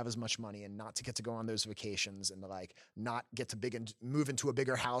not to have as much money and not to get to go on those vacations and to like not get to move into a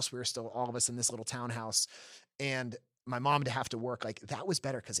bigger house. We were still all of us in this little townhouse, and my mom to have to work, like that was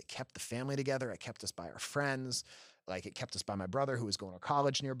better because it kept the family together. It kept us by our friends. Like it kept us by my brother who was going to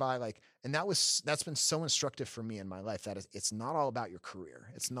college nearby. Like, and that's been so instructive for me in my life that it's not all about your career.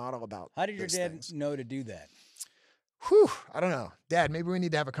 It's not all about. How did your dad know to do that? Whew, I don't know. Dad, maybe we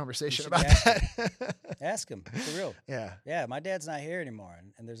need to have a conversation about that. Ask him for real. Yeah. Yeah. My dad's not here anymore.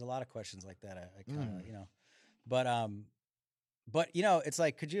 And there's a lot of questions like that. I kind of, you know, but you know, it's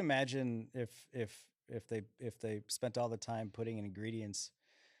like, could you imagine if they spent all the time putting ingredients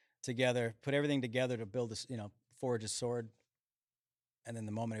together, put everything together to build this, you know, forge a sword, and then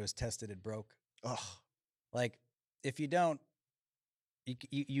the moment it was tested, it broke. Ugh. Like, if you don't,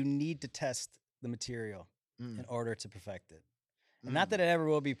 you need to test the material in order to perfect it. And not that it ever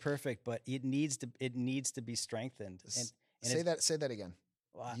will be perfect, but it needs to be strengthened. And say that again.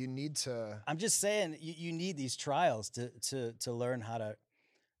 Well, you need to. I'm just saying you need these trials to learn how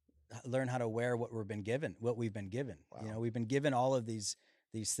to wear what we've been given. Wow. You know, we've been given all of these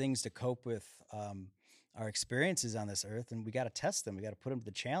things to cope with our experiences on this earth, and we got to test them. We got to put them to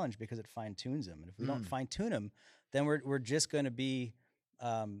the challenge because it fine tunes them. And if we don't fine tune them, then we're just going to be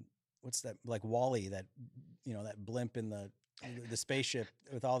what's that, like Wall-E, that, you know, that blimp in the spaceship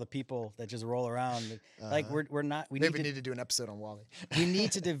with all the people that just roll around. Like we're not. We maybe need to do an episode on Wall-E. We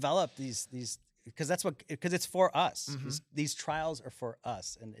need to develop these because it's for us. These trials are for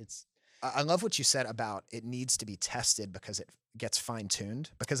us, and it's. I love what you said about it needs to be tested because it gets fine-tuned.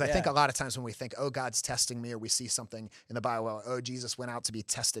 Because I think a lot of times when we think, oh, God's testing me, or we see something in the Bible, oh, Jesus went out to be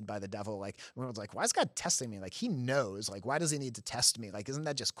tested by the devil. Like, everyone's like, why is God testing me? Like, he knows. Like, why does he need to test me? Like, isn't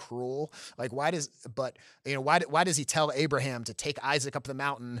that just cruel? Like, why does he tell Abraham to take Isaac up the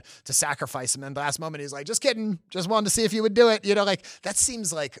mountain to sacrifice him? And the last moment, he's like, just kidding. Just wanted to see if you would do it. You know, like, that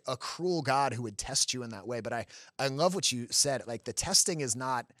seems like a cruel God who would test you in that way. But I love what you said. Like, the testing is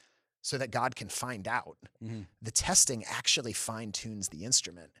not so that God can find out. The testing actually fine tunes the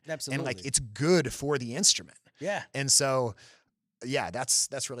instrument. Absolutely. And like, it's good for the instrument. Yeah. And so, yeah, that's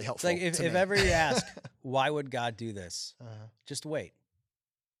really helpful. It's like if ever you ask, why would God do this? Just wait.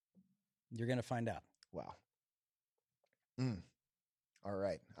 You're going to find out. Wow. All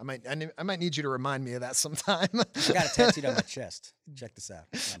right. I might need you to remind me of that sometime. I got it tattooed on my chest. Check this out.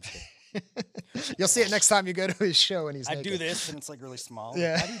 No, I'm just kidding. You'll see it next time you go to his show and he's naked. I do this and it's like really small.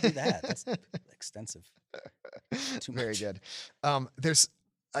 Yeah. How do you do that? That's extensive. Too much. Very good. There's,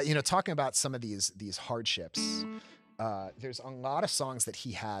 talking about some of these hardships, there's a lot of songs that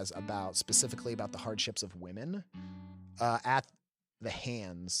he has specifically about the hardships of women at the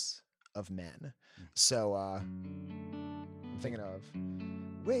hands of men. So I'm thinking of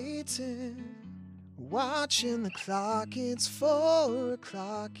waiting, watching the clock, it's 4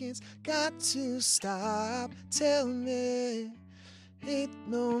 o'clock, it's got to stop, tell me, ain't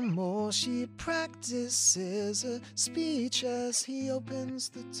no more. She practices a speech as he opens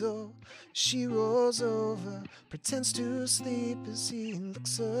the door. She rolls over, pretends to sleep as he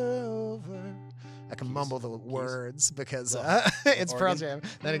looks her over. I can mumble the words because it's Pearl Jam.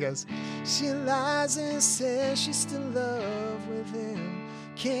 Then it goes, she lies and says she's still in love with him,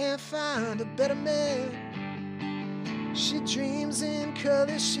 can't find a better man. She dreams in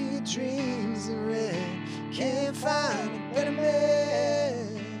color, she dreams in red, can't find a better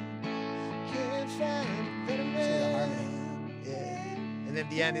man. Can't find a better man. Yeah. And then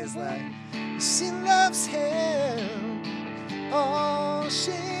the end is like, she loves him. Oh,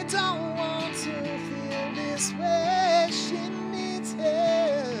 she don't want to feel this way. She needs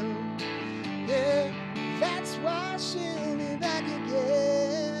him. Yeah, that's why she'll be back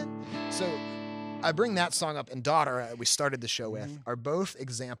again. So I bring that song up, and Daughter, we started the show with, are both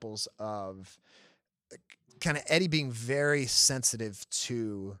examples of kind of Eddie being very sensitive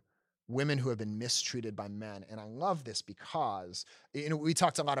to women who have been mistreated by men. And I love this because, we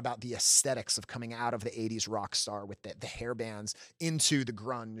talked a lot about the aesthetics of coming out of the 80s rock star with the hair bands into the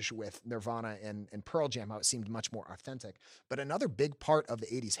grunge with Nirvana and Pearl Jam, how it seemed much more authentic. But another big part of the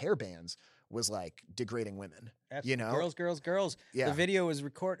 80s hair bands was like degrading women. Absolutely. Girls. Yeah. The video was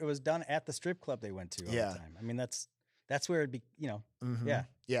it was done at the strip club they went to all the time. I mean, that's where it'd be, yeah.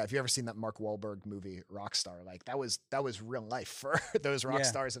 Yeah, if you ever seen that Mark Wahlberg movie, Rockstar, like that was real life for those rock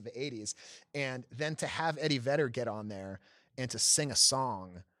stars of the 80s. And then to have Eddie Vedder get on there and to sing a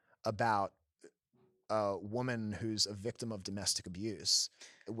song about a woman who's a victim of domestic abuse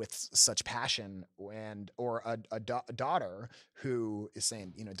with such passion, or a daughter who is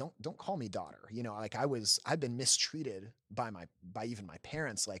saying, don't call me daughter. I've been mistreated by even my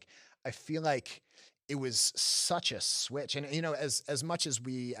parents. Like, I feel like it was such a switch. And, as much as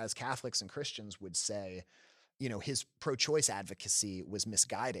we as Catholics and Christians would say, his pro-choice advocacy was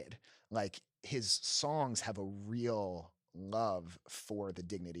misguided, like his songs have a real love for the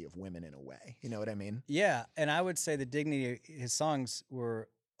dignity of women in a way. You know what I mean? Yeah. And I would say his songs were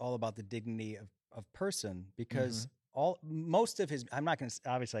all about the dignity of person, because most of his, I'm not going to,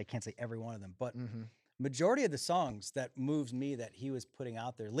 obviously I can't say every one of them, but majority of the songs that moved me that he was putting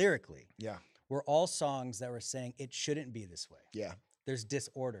out there lyrically were all songs that were saying it shouldn't be this way. Yeah. There's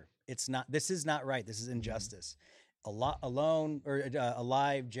disorder. This is not right. This is injustice. Alone or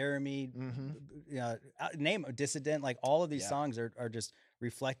Alive, Jeremy, name a Dissident, like all of these songs are just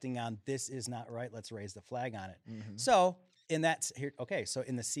reflecting on this is not right. Let's raise the flag on it. So in that here, so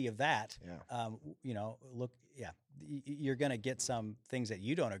in the sea of that, you're gonna get some things that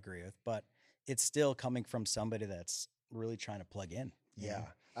you don't agree with, but it's still coming from somebody that's really trying to plug in. Yeah.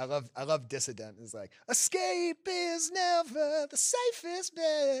 I love Dissident. It's like, escape is never the safest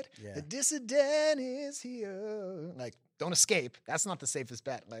bet. Yeah. The dissident is here. Like, don't escape. That's not the safest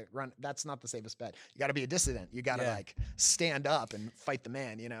bet. Like, run. That's not the safest bet. You got to be a dissident. You got to like stand up and fight the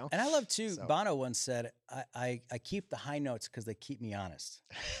man, And I love too, Bono once said, I keep the high notes because they keep me honest.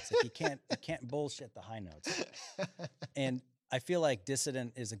 It's like you can't bullshit the high notes. And I feel like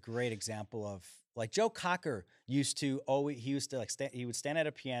Dissident is a great example of, like, Joe Cocker he would stand at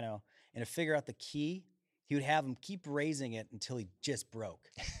a piano and to figure out the key, he would have him keep raising it until he just broke.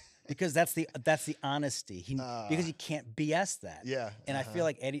 Because that's the honesty. Because you can't BS that. Yeah. And I feel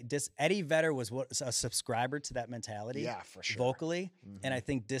like Eddie Vedder was a subscriber to that mentality. Yeah, for sure. Vocally. And I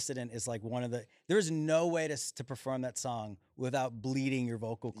think Dissident is like one of there's no way to perform that song without bleeding your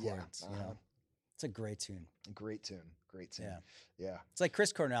vocal cords. It's a great tune. Great tune. Yeah. It's like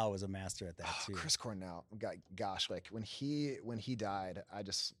Chris Cornell was a master at that too. Chris Cornell, gosh, like when he died, I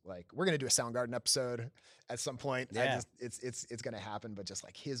just like, we're gonna do a Soundgarden episode at some point. Yeah. It's gonna happen, but just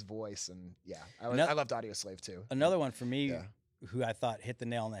like his voice and I loved Audio Slave too. Another one for me, who I thought hit the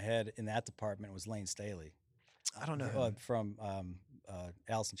nail on the head in that department was Lane Staley. I don't know from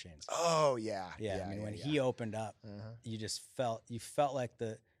Alice in Chains. Oh yeah. I mean, when he opened up, you felt like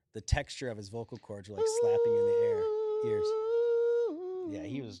the texture of his vocal cords were like slapping you in the ears. Yeah,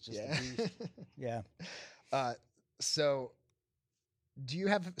 he was just a beast. Yeah. So, do you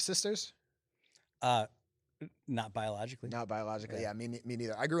have sisters? Not biologically. Not biologically. Yeah, me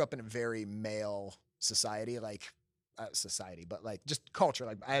neither. I grew up in a very male society, but like just culture.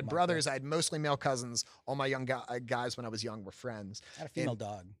 Like I had brothers. I had mostly male cousins. All my young guys when I was young were friends. I had a female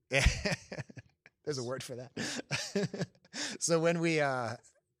dog. There's a word for that. So it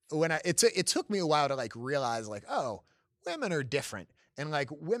took me a while to like realize like, oh, women are different. And like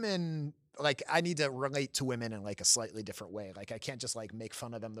women, like I need to relate to women in like a slightly different way. Like I can't just like make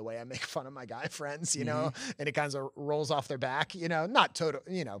fun of them the way I make fun of my guy friends, and it kind of rolls off their back, not total,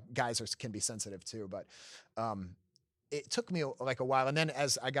 guys can be sensitive too, but, it took me like a while. And then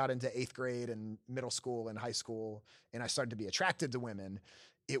as I got into 8th grade and middle school and high school, and I started to be attracted to women,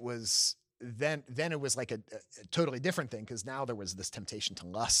 it was, then it was like a totally different thing. Cause now there was this temptation to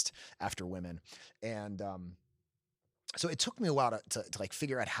lust after women. And, so it took me a while to like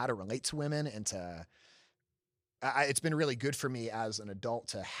figure out how to relate to women and it's been really good for me as an adult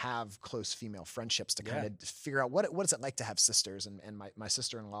to have close female friendships to kind of figure out what is it like to have sisters and my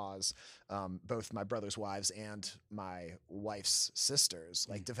sister-in-laws, both my brother's wives and my wife's sisters,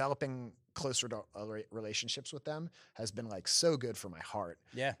 like developing closer relationships with them has been like so good for my heart.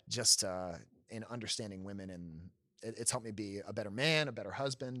 Yeah. Just in understanding women, and it's helped me be a better man, a better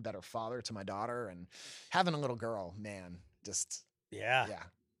husband, better father to my daughter, and having a little girl, man, just I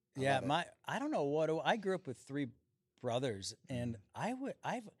don't know I grew up with 3 brothers, and I've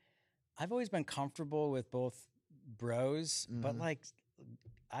always been comfortable with both bros, but like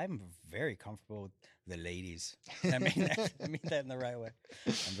I'm very comfortable with the ladies. I mean that in the right way.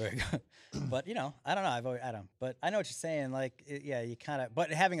 I'm very good, but I don't know. But I know what you're saying. Like, you kind of. But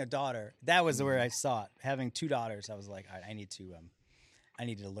having a daughter, that was where I saw it. Having 2 daughters, I was like, all right, I need to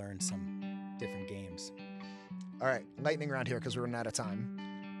learn some different games. All right, lightning round here because we're running out of time.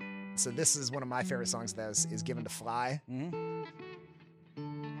 So this is one of my favorite songs. That is "Given to Fly." Mm-hmm.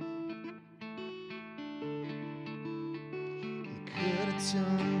 Could have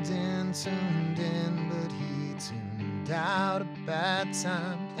tuned in, but he tuned out a bad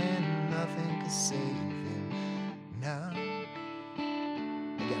time, and nothing could save him now.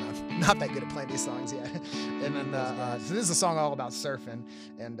 Again, I'm not that good at playing these songs yet. And then, so this is a song all about surfing.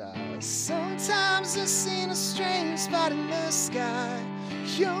 And sometimes I've seen a strange spot in the sky,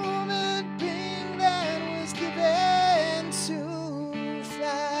 human being that was given to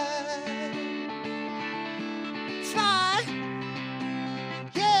fly.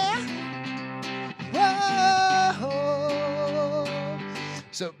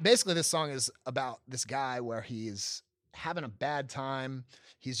 So basically this song is about this guy where he's having a bad time.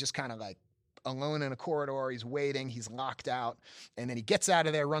 He's just kind of like alone in a corridor. He's waiting. He's locked out. And then he gets out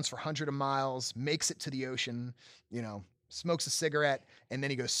of there, runs for hundreds of miles, makes it to the ocean, smokes a cigarette, and then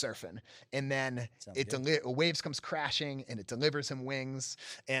he goes surfing. And then waves comes crashing and it delivers him wings.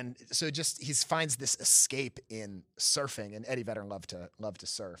 And so he finds this escape in surfing. And Eddie Vedder loved to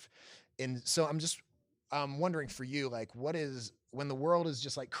surf. And so I'm wondering for you, like, what is when the world is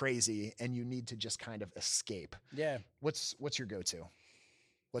just like crazy and you need to just kind of escape? Yeah. What's your go-to?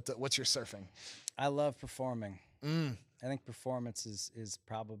 What's your surfing? I love performing. I think performance is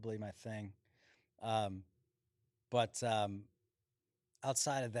probably my thing. But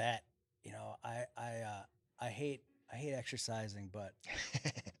outside of that, I hate exercising, but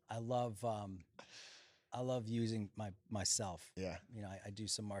I love using myself. Yeah. I do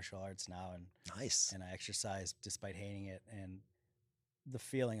some martial arts now, and nice. And I exercise despite hating it, and the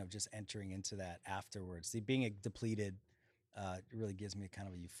feeling of just entering into that afterwards, being depleted, really gives me kind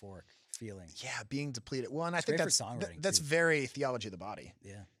of a euphoric feeling. Yeah, being depleted. Well, and I think that's very theology of the body.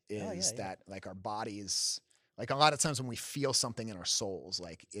 Yeah. That like our bodies, like a lot of times when we feel something in our souls,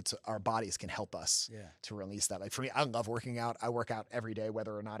 like our bodies can help us to release that. Like for me, I love working out. I work out every day,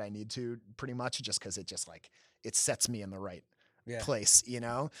 whether or not I need to, pretty much, just because it just like it sets me in the right place,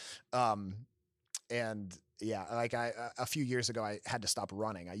 And yeah, like a few years ago, I had to stop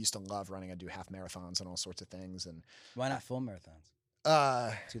running. I used to love running. I'd do half marathons and all sorts of things. And why not full marathons?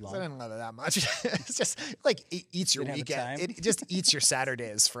 Too long. I didn't love it that much. It's just like it eats your weekend. It just eats your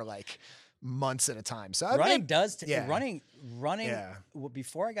Saturdays for like months at a time. So running running.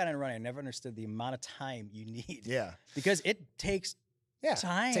 Before I got into running, I never understood the amount of time you need. Yeah, because it takes.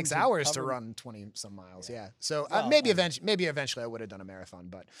 Time. It takes hours to run 20 some miles. Yeah. So maybe eventually I would have done a marathon,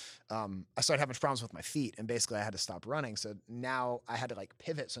 but I started having problems with my feet, and basically I had to stop running. So now I had to like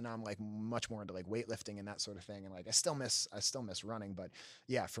pivot. So now I'm like much more into like weightlifting and that sort of thing. And like I still miss running, but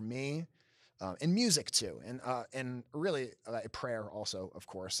yeah, for me, and music too, and really prayer also, of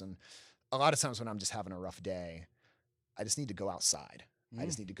course. And a lot of times when I'm just having a rough day, I just need to go outside. I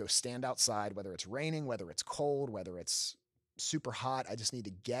just need to go stand outside, whether it's raining, whether it's cold, whether it's super hot. I just need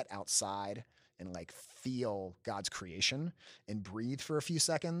to get outside and like feel God's creation and breathe for a few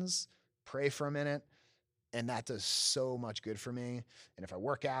seconds, pray for a minute. And that does so much good for me. And if I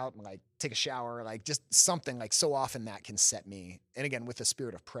work out and like take a shower, like just something, like so often that can set me. And again, with the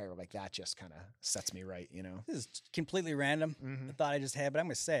spirit of prayer, like that just kind of sets me right, This is completely random. The thought I just had, but I'm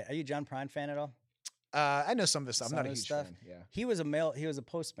going to say it. Are you a John Prine fan at all? I know some of his stuff. I'm not a huge fan. Yeah. He was a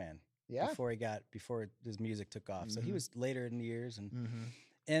postman. Yeah. Before his music took off. So he was later in the years,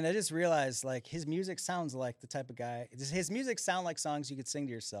 and I just realized like his music sounds like the type of guy. His music sound like songs you could sing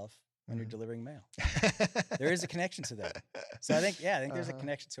to yourself when you're delivering mail. There is a connection to that. So I think there's a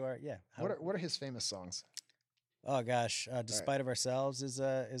connection to our What are his famous songs? Oh gosh, Despite of Ourselves is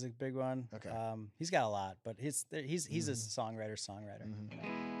a big one. Okay. He's got a lot, but he's a songwriter.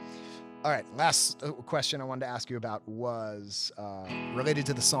 All right, last question I wanted to ask you about was related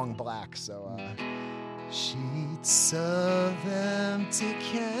to the song Black. So, sheets of empty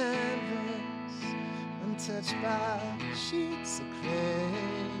canvas, untouched by sheets of clay,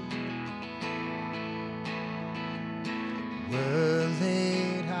 were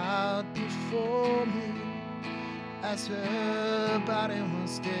laid out before me as her body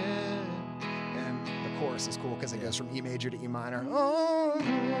was dead. And the chorus is cool because it goes from E major to E minor. Oh,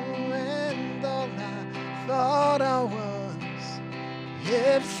 and all I thought I was,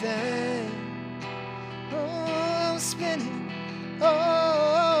 everything. Oh,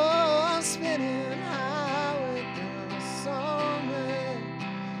 I'm spinning high with the song wind,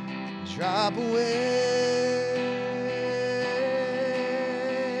 drop away.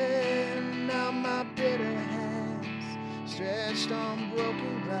 Now my bitter hands stretched on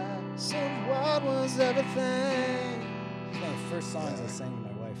broken glass of what was everything. One of the first songs I sang to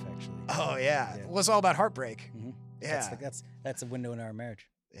my wife, actually. Oh yeah, it was all about heartbreak. Yeah, that's a window in our marriage.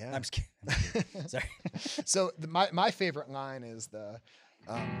 Yeah, I'm just kidding. Sorry. So my favorite line is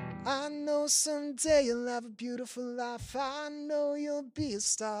I know someday you'll have a beautiful life. I know you'll be a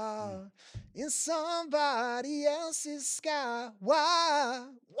star in somebody else's sky. Why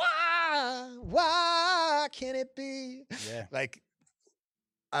can't it be? Yeah. Like,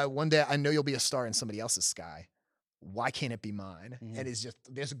 one day I know you'll be a star in somebody else's sky. Why can't it be mine? And it's just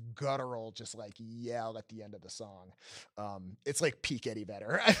this guttural, just like yell at the end of the song. It's like peak Eddie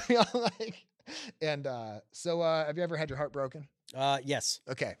Vedder. I feel like And so have you ever had your heart broken? Yes.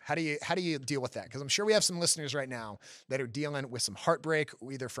 Okay. How do you deal with that? Because I'm sure we have some listeners right now that are dealing with some heartbreak,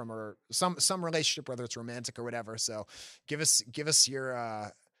 either from some relationship, whether it's romantic or whatever. So give us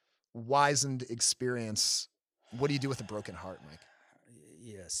your wizened experience. What do you do with a broken heart, Mike?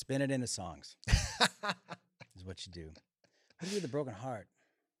 Yeah, spin it into songs is what you do. What do you do with a broken heart?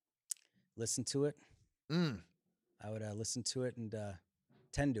 Listen to it. I would listen to it and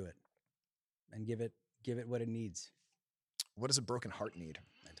tend to it, and give it what it needs. What does a broken heart need?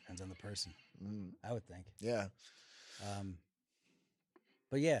 It depends on the person. I would think. Yeah.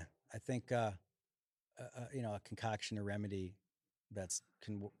 But yeah, I think a concoction, a remedy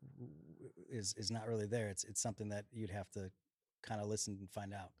is not really there. It's something that you'd have to kind of listen and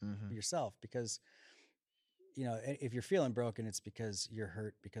find out for yourself, because if you're feeling broken, it's because you're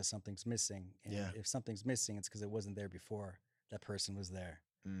hurt because something's missing. And if something's missing, it's because it wasn't there before that person was there.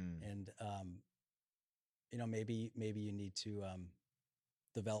 And maybe you need to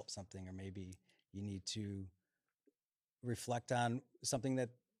develop something, or maybe you need to reflect on something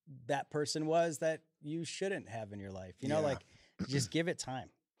that person was that you shouldn't have in your life. Like just give it time.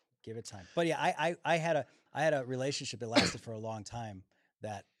 But yeah, I had a relationship that lasted for a long time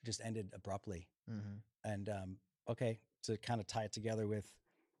that just ended abruptly. And okay, to kind of tie it together with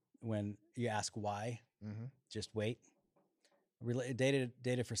when you ask why, just wait.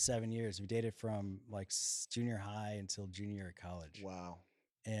 Dated for 7 years. We dated from like junior high until junior year of college. Wow.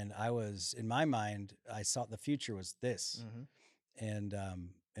 And I was, in my mind, I saw the future was this. And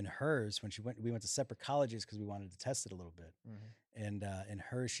in hers, when we went to separate colleges because we wanted to test it a little bit. And in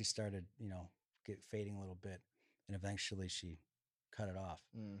hers, she started, fading a little bit, and eventually she cut it off.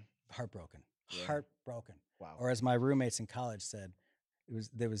 Heartbroken. Wow. Or as my roommates in college said,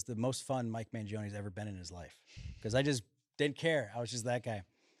 there was the most fun Mike Mangione's ever been in his life, because I just didn't care. I was just that guy.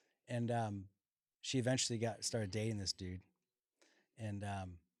 And she eventually started dating this dude. And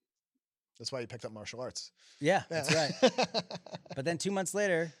that's why you picked up martial arts. Yeah, that's right. But then 2 months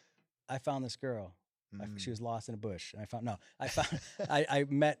later, I found this girl. She was lost in a bush. And I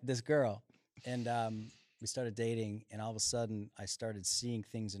met this girl, and we started dating. And all of a sudden, I started seeing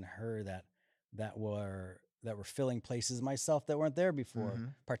things in her that were filling places in myself that weren't there before,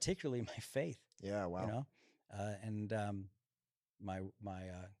 particularly my faith. Yeah, wow. And my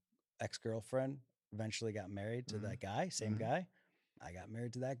ex-girlfriend eventually got married to that guy, same guy. I got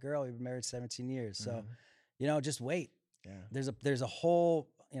married to that girl. We've been married 17 years. So, just wait. Yeah. There's a whole,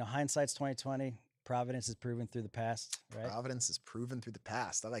 hindsight's 2020. Providence is proven through the past, right? Providence is proven through the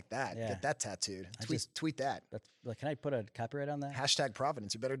past. I like that. Yeah. Get that tattooed. Tweet that. Can I put a copyright on that? Hashtag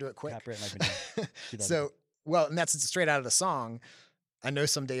Providence. You better do it quick. Copyright might be done. So, and that's straight out of the song. I know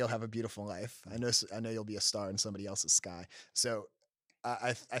someday you'll have a beautiful life. I know you'll be a star in somebody else's sky. So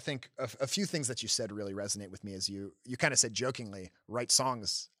I think a few things that you said really resonate with me. As you kind of said jokingly, write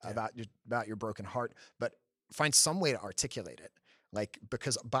songs about your broken heart, but find some way to articulate it.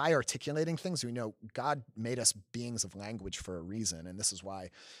 Because by articulating things, we know God made us beings of language for a reason. And this is why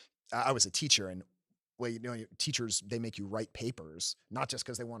I was a teacher, and teachers, they make you write papers, not just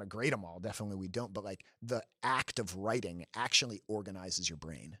because they want to grade them all. Definitely we don't, but the act of writing actually organizes your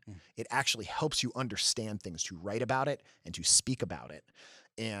brain. It actually helps you understand things, to write about it and to speak about it.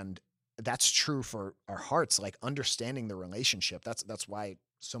 And that's true for our hearts, understanding the relationship. That's why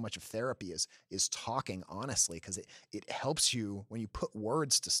so much of therapy is talking honestly, because it helps you when you put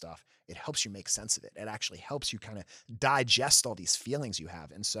words to stuff. It helps you make sense of it. It actually helps you kind of digest all these feelings you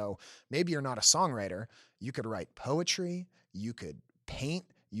have. And so maybe you're not a songwriter. You could write poetry. You could paint.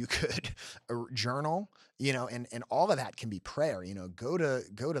 You could journal. And all of that can be prayer. Go to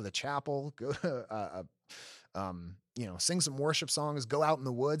the chapel. Go to sing some worship songs, go out in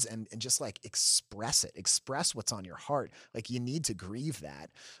the woods and just express it, express what's on your heart. You need to grieve that.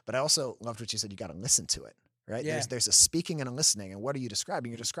 But I also loved what you said. You got to listen to it, right? Yeah. There's a speaking and a listening. And what are you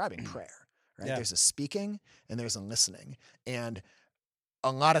describing? You're describing prayer, right? Yeah. There's a speaking and there's a listening. And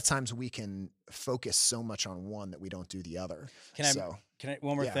a lot of times we can focus so much on one that we don't do the other. Can I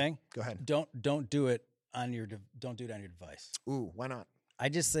one more thing? Go ahead. Don't do it on your device. Ooh, why not? I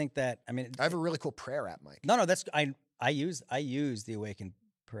just think that, I have a really cool prayer app, Mike. No, that's I use the Awaken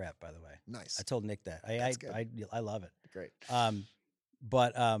prayer app, by the way. Nice. I told Nick that. I love it. Great.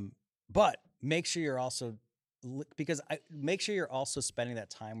 But make sure you're also make sure you're also spending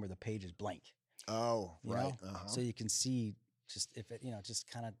that time where the page is blank. Oh, right. So you can see just if it, just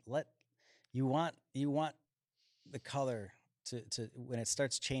kind of you want the color to when it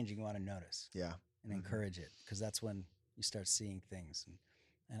starts changing, you want to notice. Yeah. And encourage it, because that's when you start seeing things.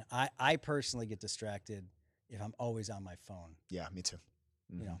 And I personally get distracted if I'm always on my phone. Yeah, me too.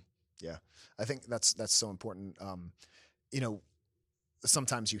 Yeah. I think that's so important. You know,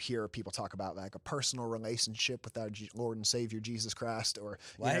 sometimes you hear people talk about like a personal relationship with our Lord and Savior Jesus Christ, or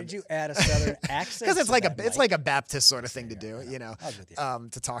why did you add a Southern accent? Because it's it's like a Baptist sort of thing to do, you know,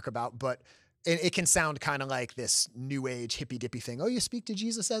 to talk about. But it can sound kind of like this new age hippy dippy thing. Oh, you speak to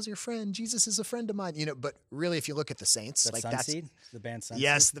Jesus as your friend. Jesus is a friend of mine, you know. But really, if you look at the saints, that's like Sunseed, the band Sunseed.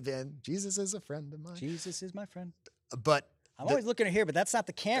 Yes, the band. Jesus is a friend of mine. Jesus is my friend. But I'm always looking at here, but that's not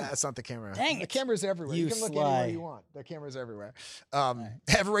the camera. That's not the camera. Dang the it. camera's everywhere. You can look anywhere you want. The camera's everywhere.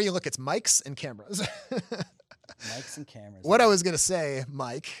 Everywhere you look, it's mics and cameras. Mics and cameras. What I was going to say,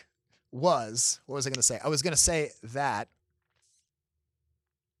 Mike, what was I going to say? I was going to say that.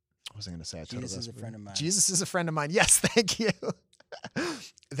 What was I going to say? Jesus is a friend of mine. Jesus is a friend of mine. Yes, thank you.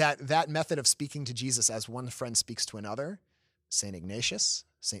 that method of speaking to Jesus as one friend speaks to another, St. Ignatius,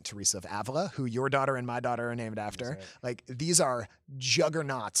 St. Teresa of Avila, who your daughter and my daughter are named after. Right. Like, these are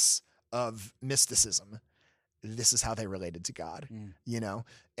juggernauts of mysticism. This is how they related to God, you know,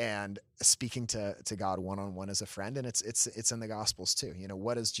 and speaking to God one-on-one as a friend. And it's in the Gospels too. You know,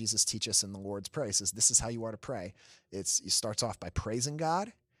 what does Jesus teach us in the Lord's Prayer? He says, this is how you are to pray. It starts off by praising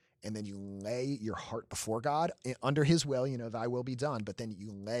God, and then you lay your heart before God under his will, you know, thy will be done. But then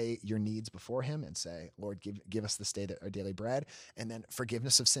you lay your needs before him and say, Lord, give us this day our daily bread. And then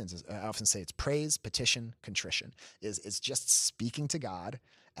forgiveness of sins. I often say it's praise, petition, contrition. It's just speaking to God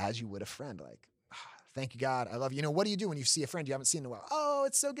as you would a friend. Like, thank you, God. I love you. You know, what do you do when you see a friend you haven't seen in a while? Oh,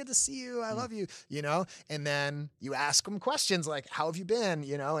 it's so good to see you. I love you, you know? And then you ask them questions like, how have you been?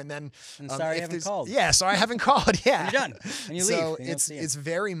 You know, and then... sorry I haven't called. Yeah, sorry I haven't called. Yeah. And you're done. And you leave. So it's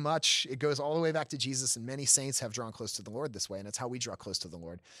very much, it goes all the way back to Jesus, and many saints have drawn close to the Lord this way. And it's how we draw close to the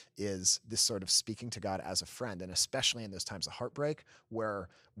Lord, is this sort of speaking to God as a friend. And especially in those times of heartbreak where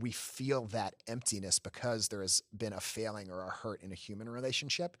we feel that emptiness because there has been a failing or a hurt in a human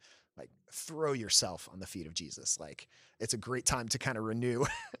relationship. Like, throw yourself on the feet of Jesus. Like, it's a great time to kind of renew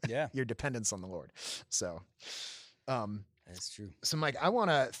your dependence on the Lord. So, that's true. So, Mike, I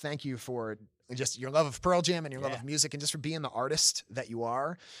want to thank you for just your love of Pearl Jam and your love of music, and just for being the artist that you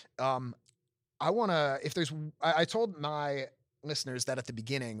are. I want to, I told my listeners that at the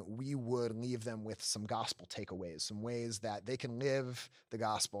beginning, we would leave them with some gospel takeaways, some ways that they can live the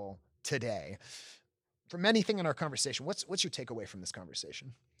gospel today. From anything in our conversation, what's your takeaway from this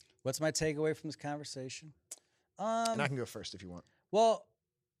conversation? What's my takeaway from this conversation? And I can go first if you want. Well,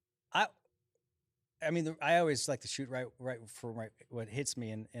 I mean, I always like to shoot right what hits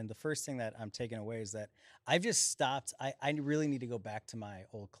me, and the first thing that I'm taking away is that I've just stopped. I really need to go back to my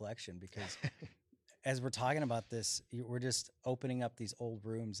old collection, because as we're talking about this, we're just opening up these old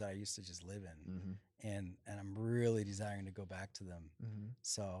rooms that I used to just live in, and I'm really desiring to go back to them.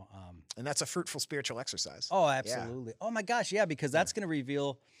 So, and that's a fruitful spiritual exercise. Oh, absolutely. Yeah. Oh my gosh, yeah, because that's going to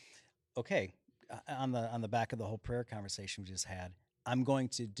reveal. Okay, on the back of the whole prayer conversation we just had, I'm going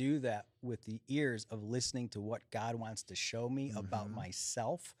to do that with the ears of listening to what God wants to show me about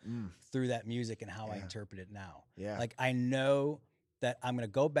myself through that music and how I interpret it now. Yeah. Like, I know that I'm going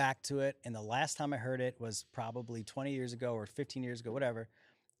to go back to it, and the last time I heard it was probably 20 years ago or 15 years ago, whatever,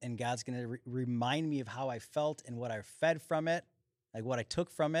 and God's going to remind me of how I felt and what I fed from it, like what I took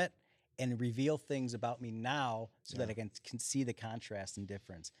from it, and reveal things about me now so that I can see the contrast and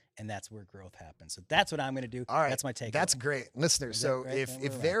difference. And that's where growth happens. So that's what I'm going to do. All right. That's my take. That's great. Listeners, so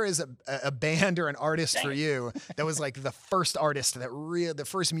if there is a band or an artist for you that was like the first artist the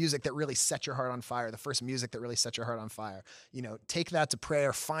first music that really set your heart on fire, the first music that really set your heart on fire, you know, take that to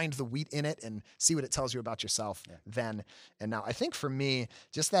prayer, find the wheat in it, and see what it tells you about yourself then and now. I think for me,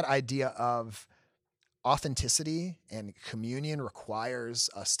 just that idea of authenticity and communion requires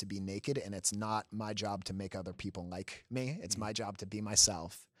us to be naked, and it's not my job to make other people like me. It's my job to be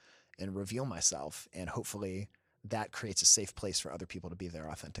myself and reveal myself, and hopefully that creates a safe place for other people to be their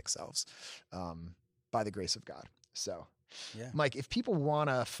authentic selves by the grace of God. So, Mike, if people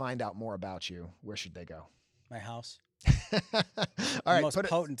want to find out more about you, where should they go? My house. All right,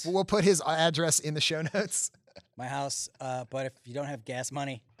 we'll put his address in the show notes. My house, but if you don't have gas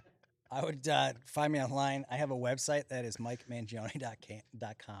money, I would find me online. I have a website that is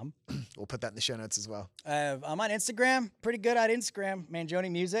MikeMangione.com. We'll put that in the show notes as well. I'm on Instagram, pretty good at Instagram,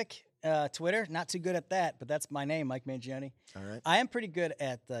 Mangione Music. Twitter, not too good at that, but that's my name, Mike Mangione. All right. I am pretty good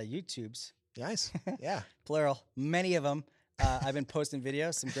at YouTubes. Nice. Yeah. Plural. Many of them. I've been posting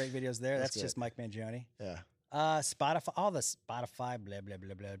videos, some great videos there. That's just Mike Mangione. Yeah. Spotify, all the Spotify, blah, blah,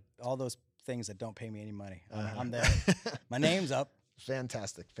 blah, blah. All those things that don't pay me any money. I'm there. My name's up.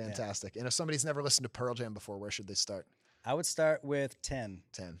 Fantastic. Fantastic. And if somebody's never listened to Pearl Jam before, where should they start? I would start with 10.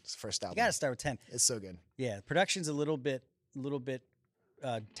 10. It's the first album. You got to start with 10. It's so good. Yeah. Production's a little bit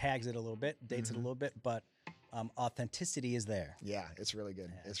tags it a little bit, dates it a little bit, but authenticity is there. Yeah, it's really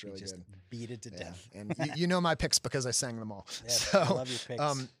good. Yeah, it's really just good. Beat it to death. And you know my picks because I sang them all. Yeah, so I love your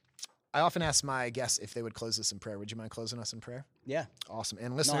picks. I often ask my guests if they would close us in prayer. Would you mind closing us in prayer? Yeah. Awesome.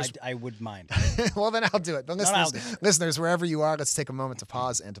 And listeners, I would mind. well, then I'll do it. But listeners, wherever you are, let's take a moment to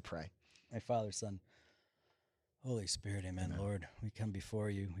pause and to pray. My Father, Son, Holy Spirit, amen. Lord, we come before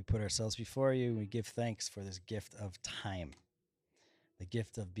you. We put ourselves before you. We give thanks for this gift of time, the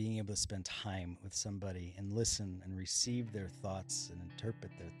gift of being able to spend time with somebody and listen and receive their thoughts and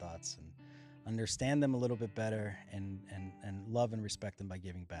interpret their thoughts and understand them a little bit better and love and respect them by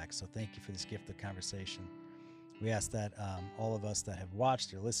giving back. So thank you for this gift of conversation. We ask that all of us that have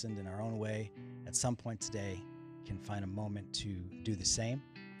watched or listened in our own way at some point today can find a moment to do the same,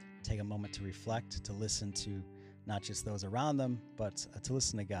 take a moment to reflect, to listen to not just those around them, but to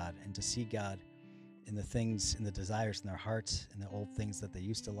listen to God and to see God in the things, in the desires in their hearts, in the old things that they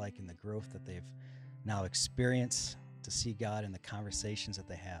used to like, in the growth that they've now experienced, to see God in the conversations that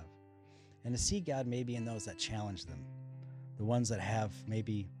they have. And to see God maybe in those that challenge them, the ones that have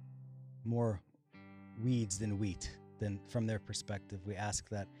maybe more weeds than wheat, than from their perspective. We ask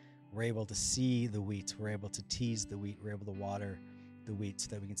that we're able to see the wheat, we're able to tease the wheat, we're able to water the wheat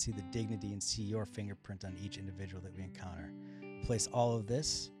so that we can see the dignity and see your fingerprint on each individual that we encounter. Place all of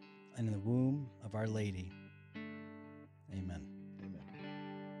this in the womb of Our Lady. Amen. Amen.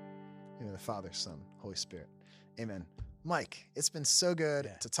 In the Father, Son, Holy Spirit. Amen. Mike, it's been so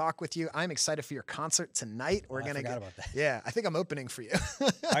good to talk with you. I'm excited for your concert tonight. I forgot about that. Yeah, I think I'm opening for you.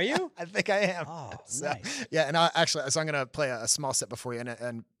 Are you? I think I am. Oh, nice. Yeah, and so I'm going to play a small set before you.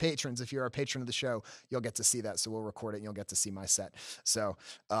 And patrons, if you're a patron of the show, you'll get to see that. So we'll record it and you'll get to see my set. So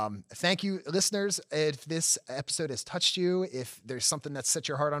thank you, listeners. If this episode has touched you, if there's something that set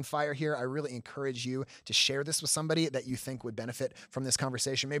your heart on fire here, I really encourage you to share this with somebody that you think would benefit from this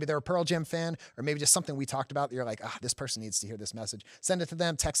conversation. Maybe they're a Pearl Jam fan, or maybe just something we talked about that you're like, this person needs to hear this message. Send it to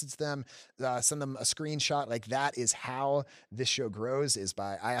them, text it to them, send them a screenshot. Like, that is how this show grows, is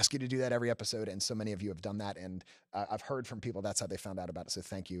by, I ask you to do that every episode, and so many of you have done that, and I've heard from people that's how they found out about it. So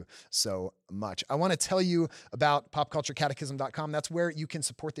thank you so much. I want to tell you about popculturecatechism.com. That's where you can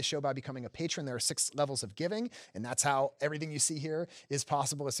support this show by becoming a patron. There are 6 levels of giving, and that's how everything you see here is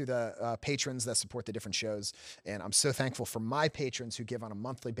possible. It's through the patrons that support the different shows. And I'm so thankful for my patrons who give on a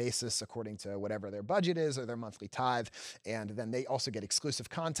monthly basis according to whatever their budget is or their monthly tithe. And then they also get exclusive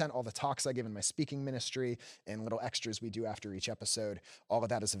content, all the talks I give in my speaking ministry, and little extras we do after each episode. All of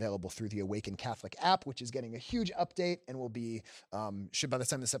that is available through the Awaken Catholic app, which is getting a huge update and will be, by the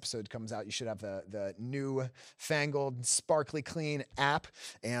time this episode comes out, you should have the new fangled, sparkly clean app.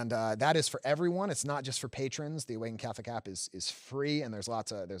 And that is for everyone. It's not just for patrons. The Awaken Catholic app is free, and there's a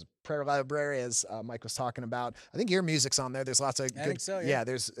prayer library, as Mike was talking about. I think your music's on there. There's lots of good. I think so, yeah.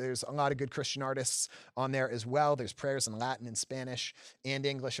 There's a lot of good Christian artists on there as well. There's prayers in Latin and Spanish and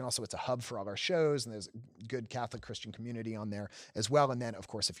English, and also it's a hub for all our shows, and there's a good Catholic Christian community on there as well. And then, of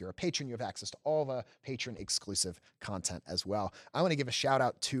course, if you're a patron, you have access to all the patron exclusive content as well. I want to give a shout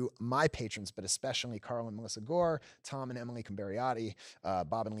out to my patrons, but especially Carl and Melissa Gore, Tom and Emily Camberiotti,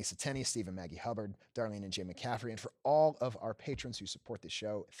 Bob and Lisa Tenney, Steve and Maggie Hubbard, Darlene and Jay McCaffrey, and for all of our patrons who support this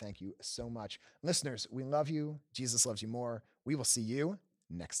show, thank you so much. Listeners, we love you. Jesus loves you more. We will see you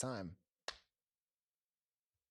next time.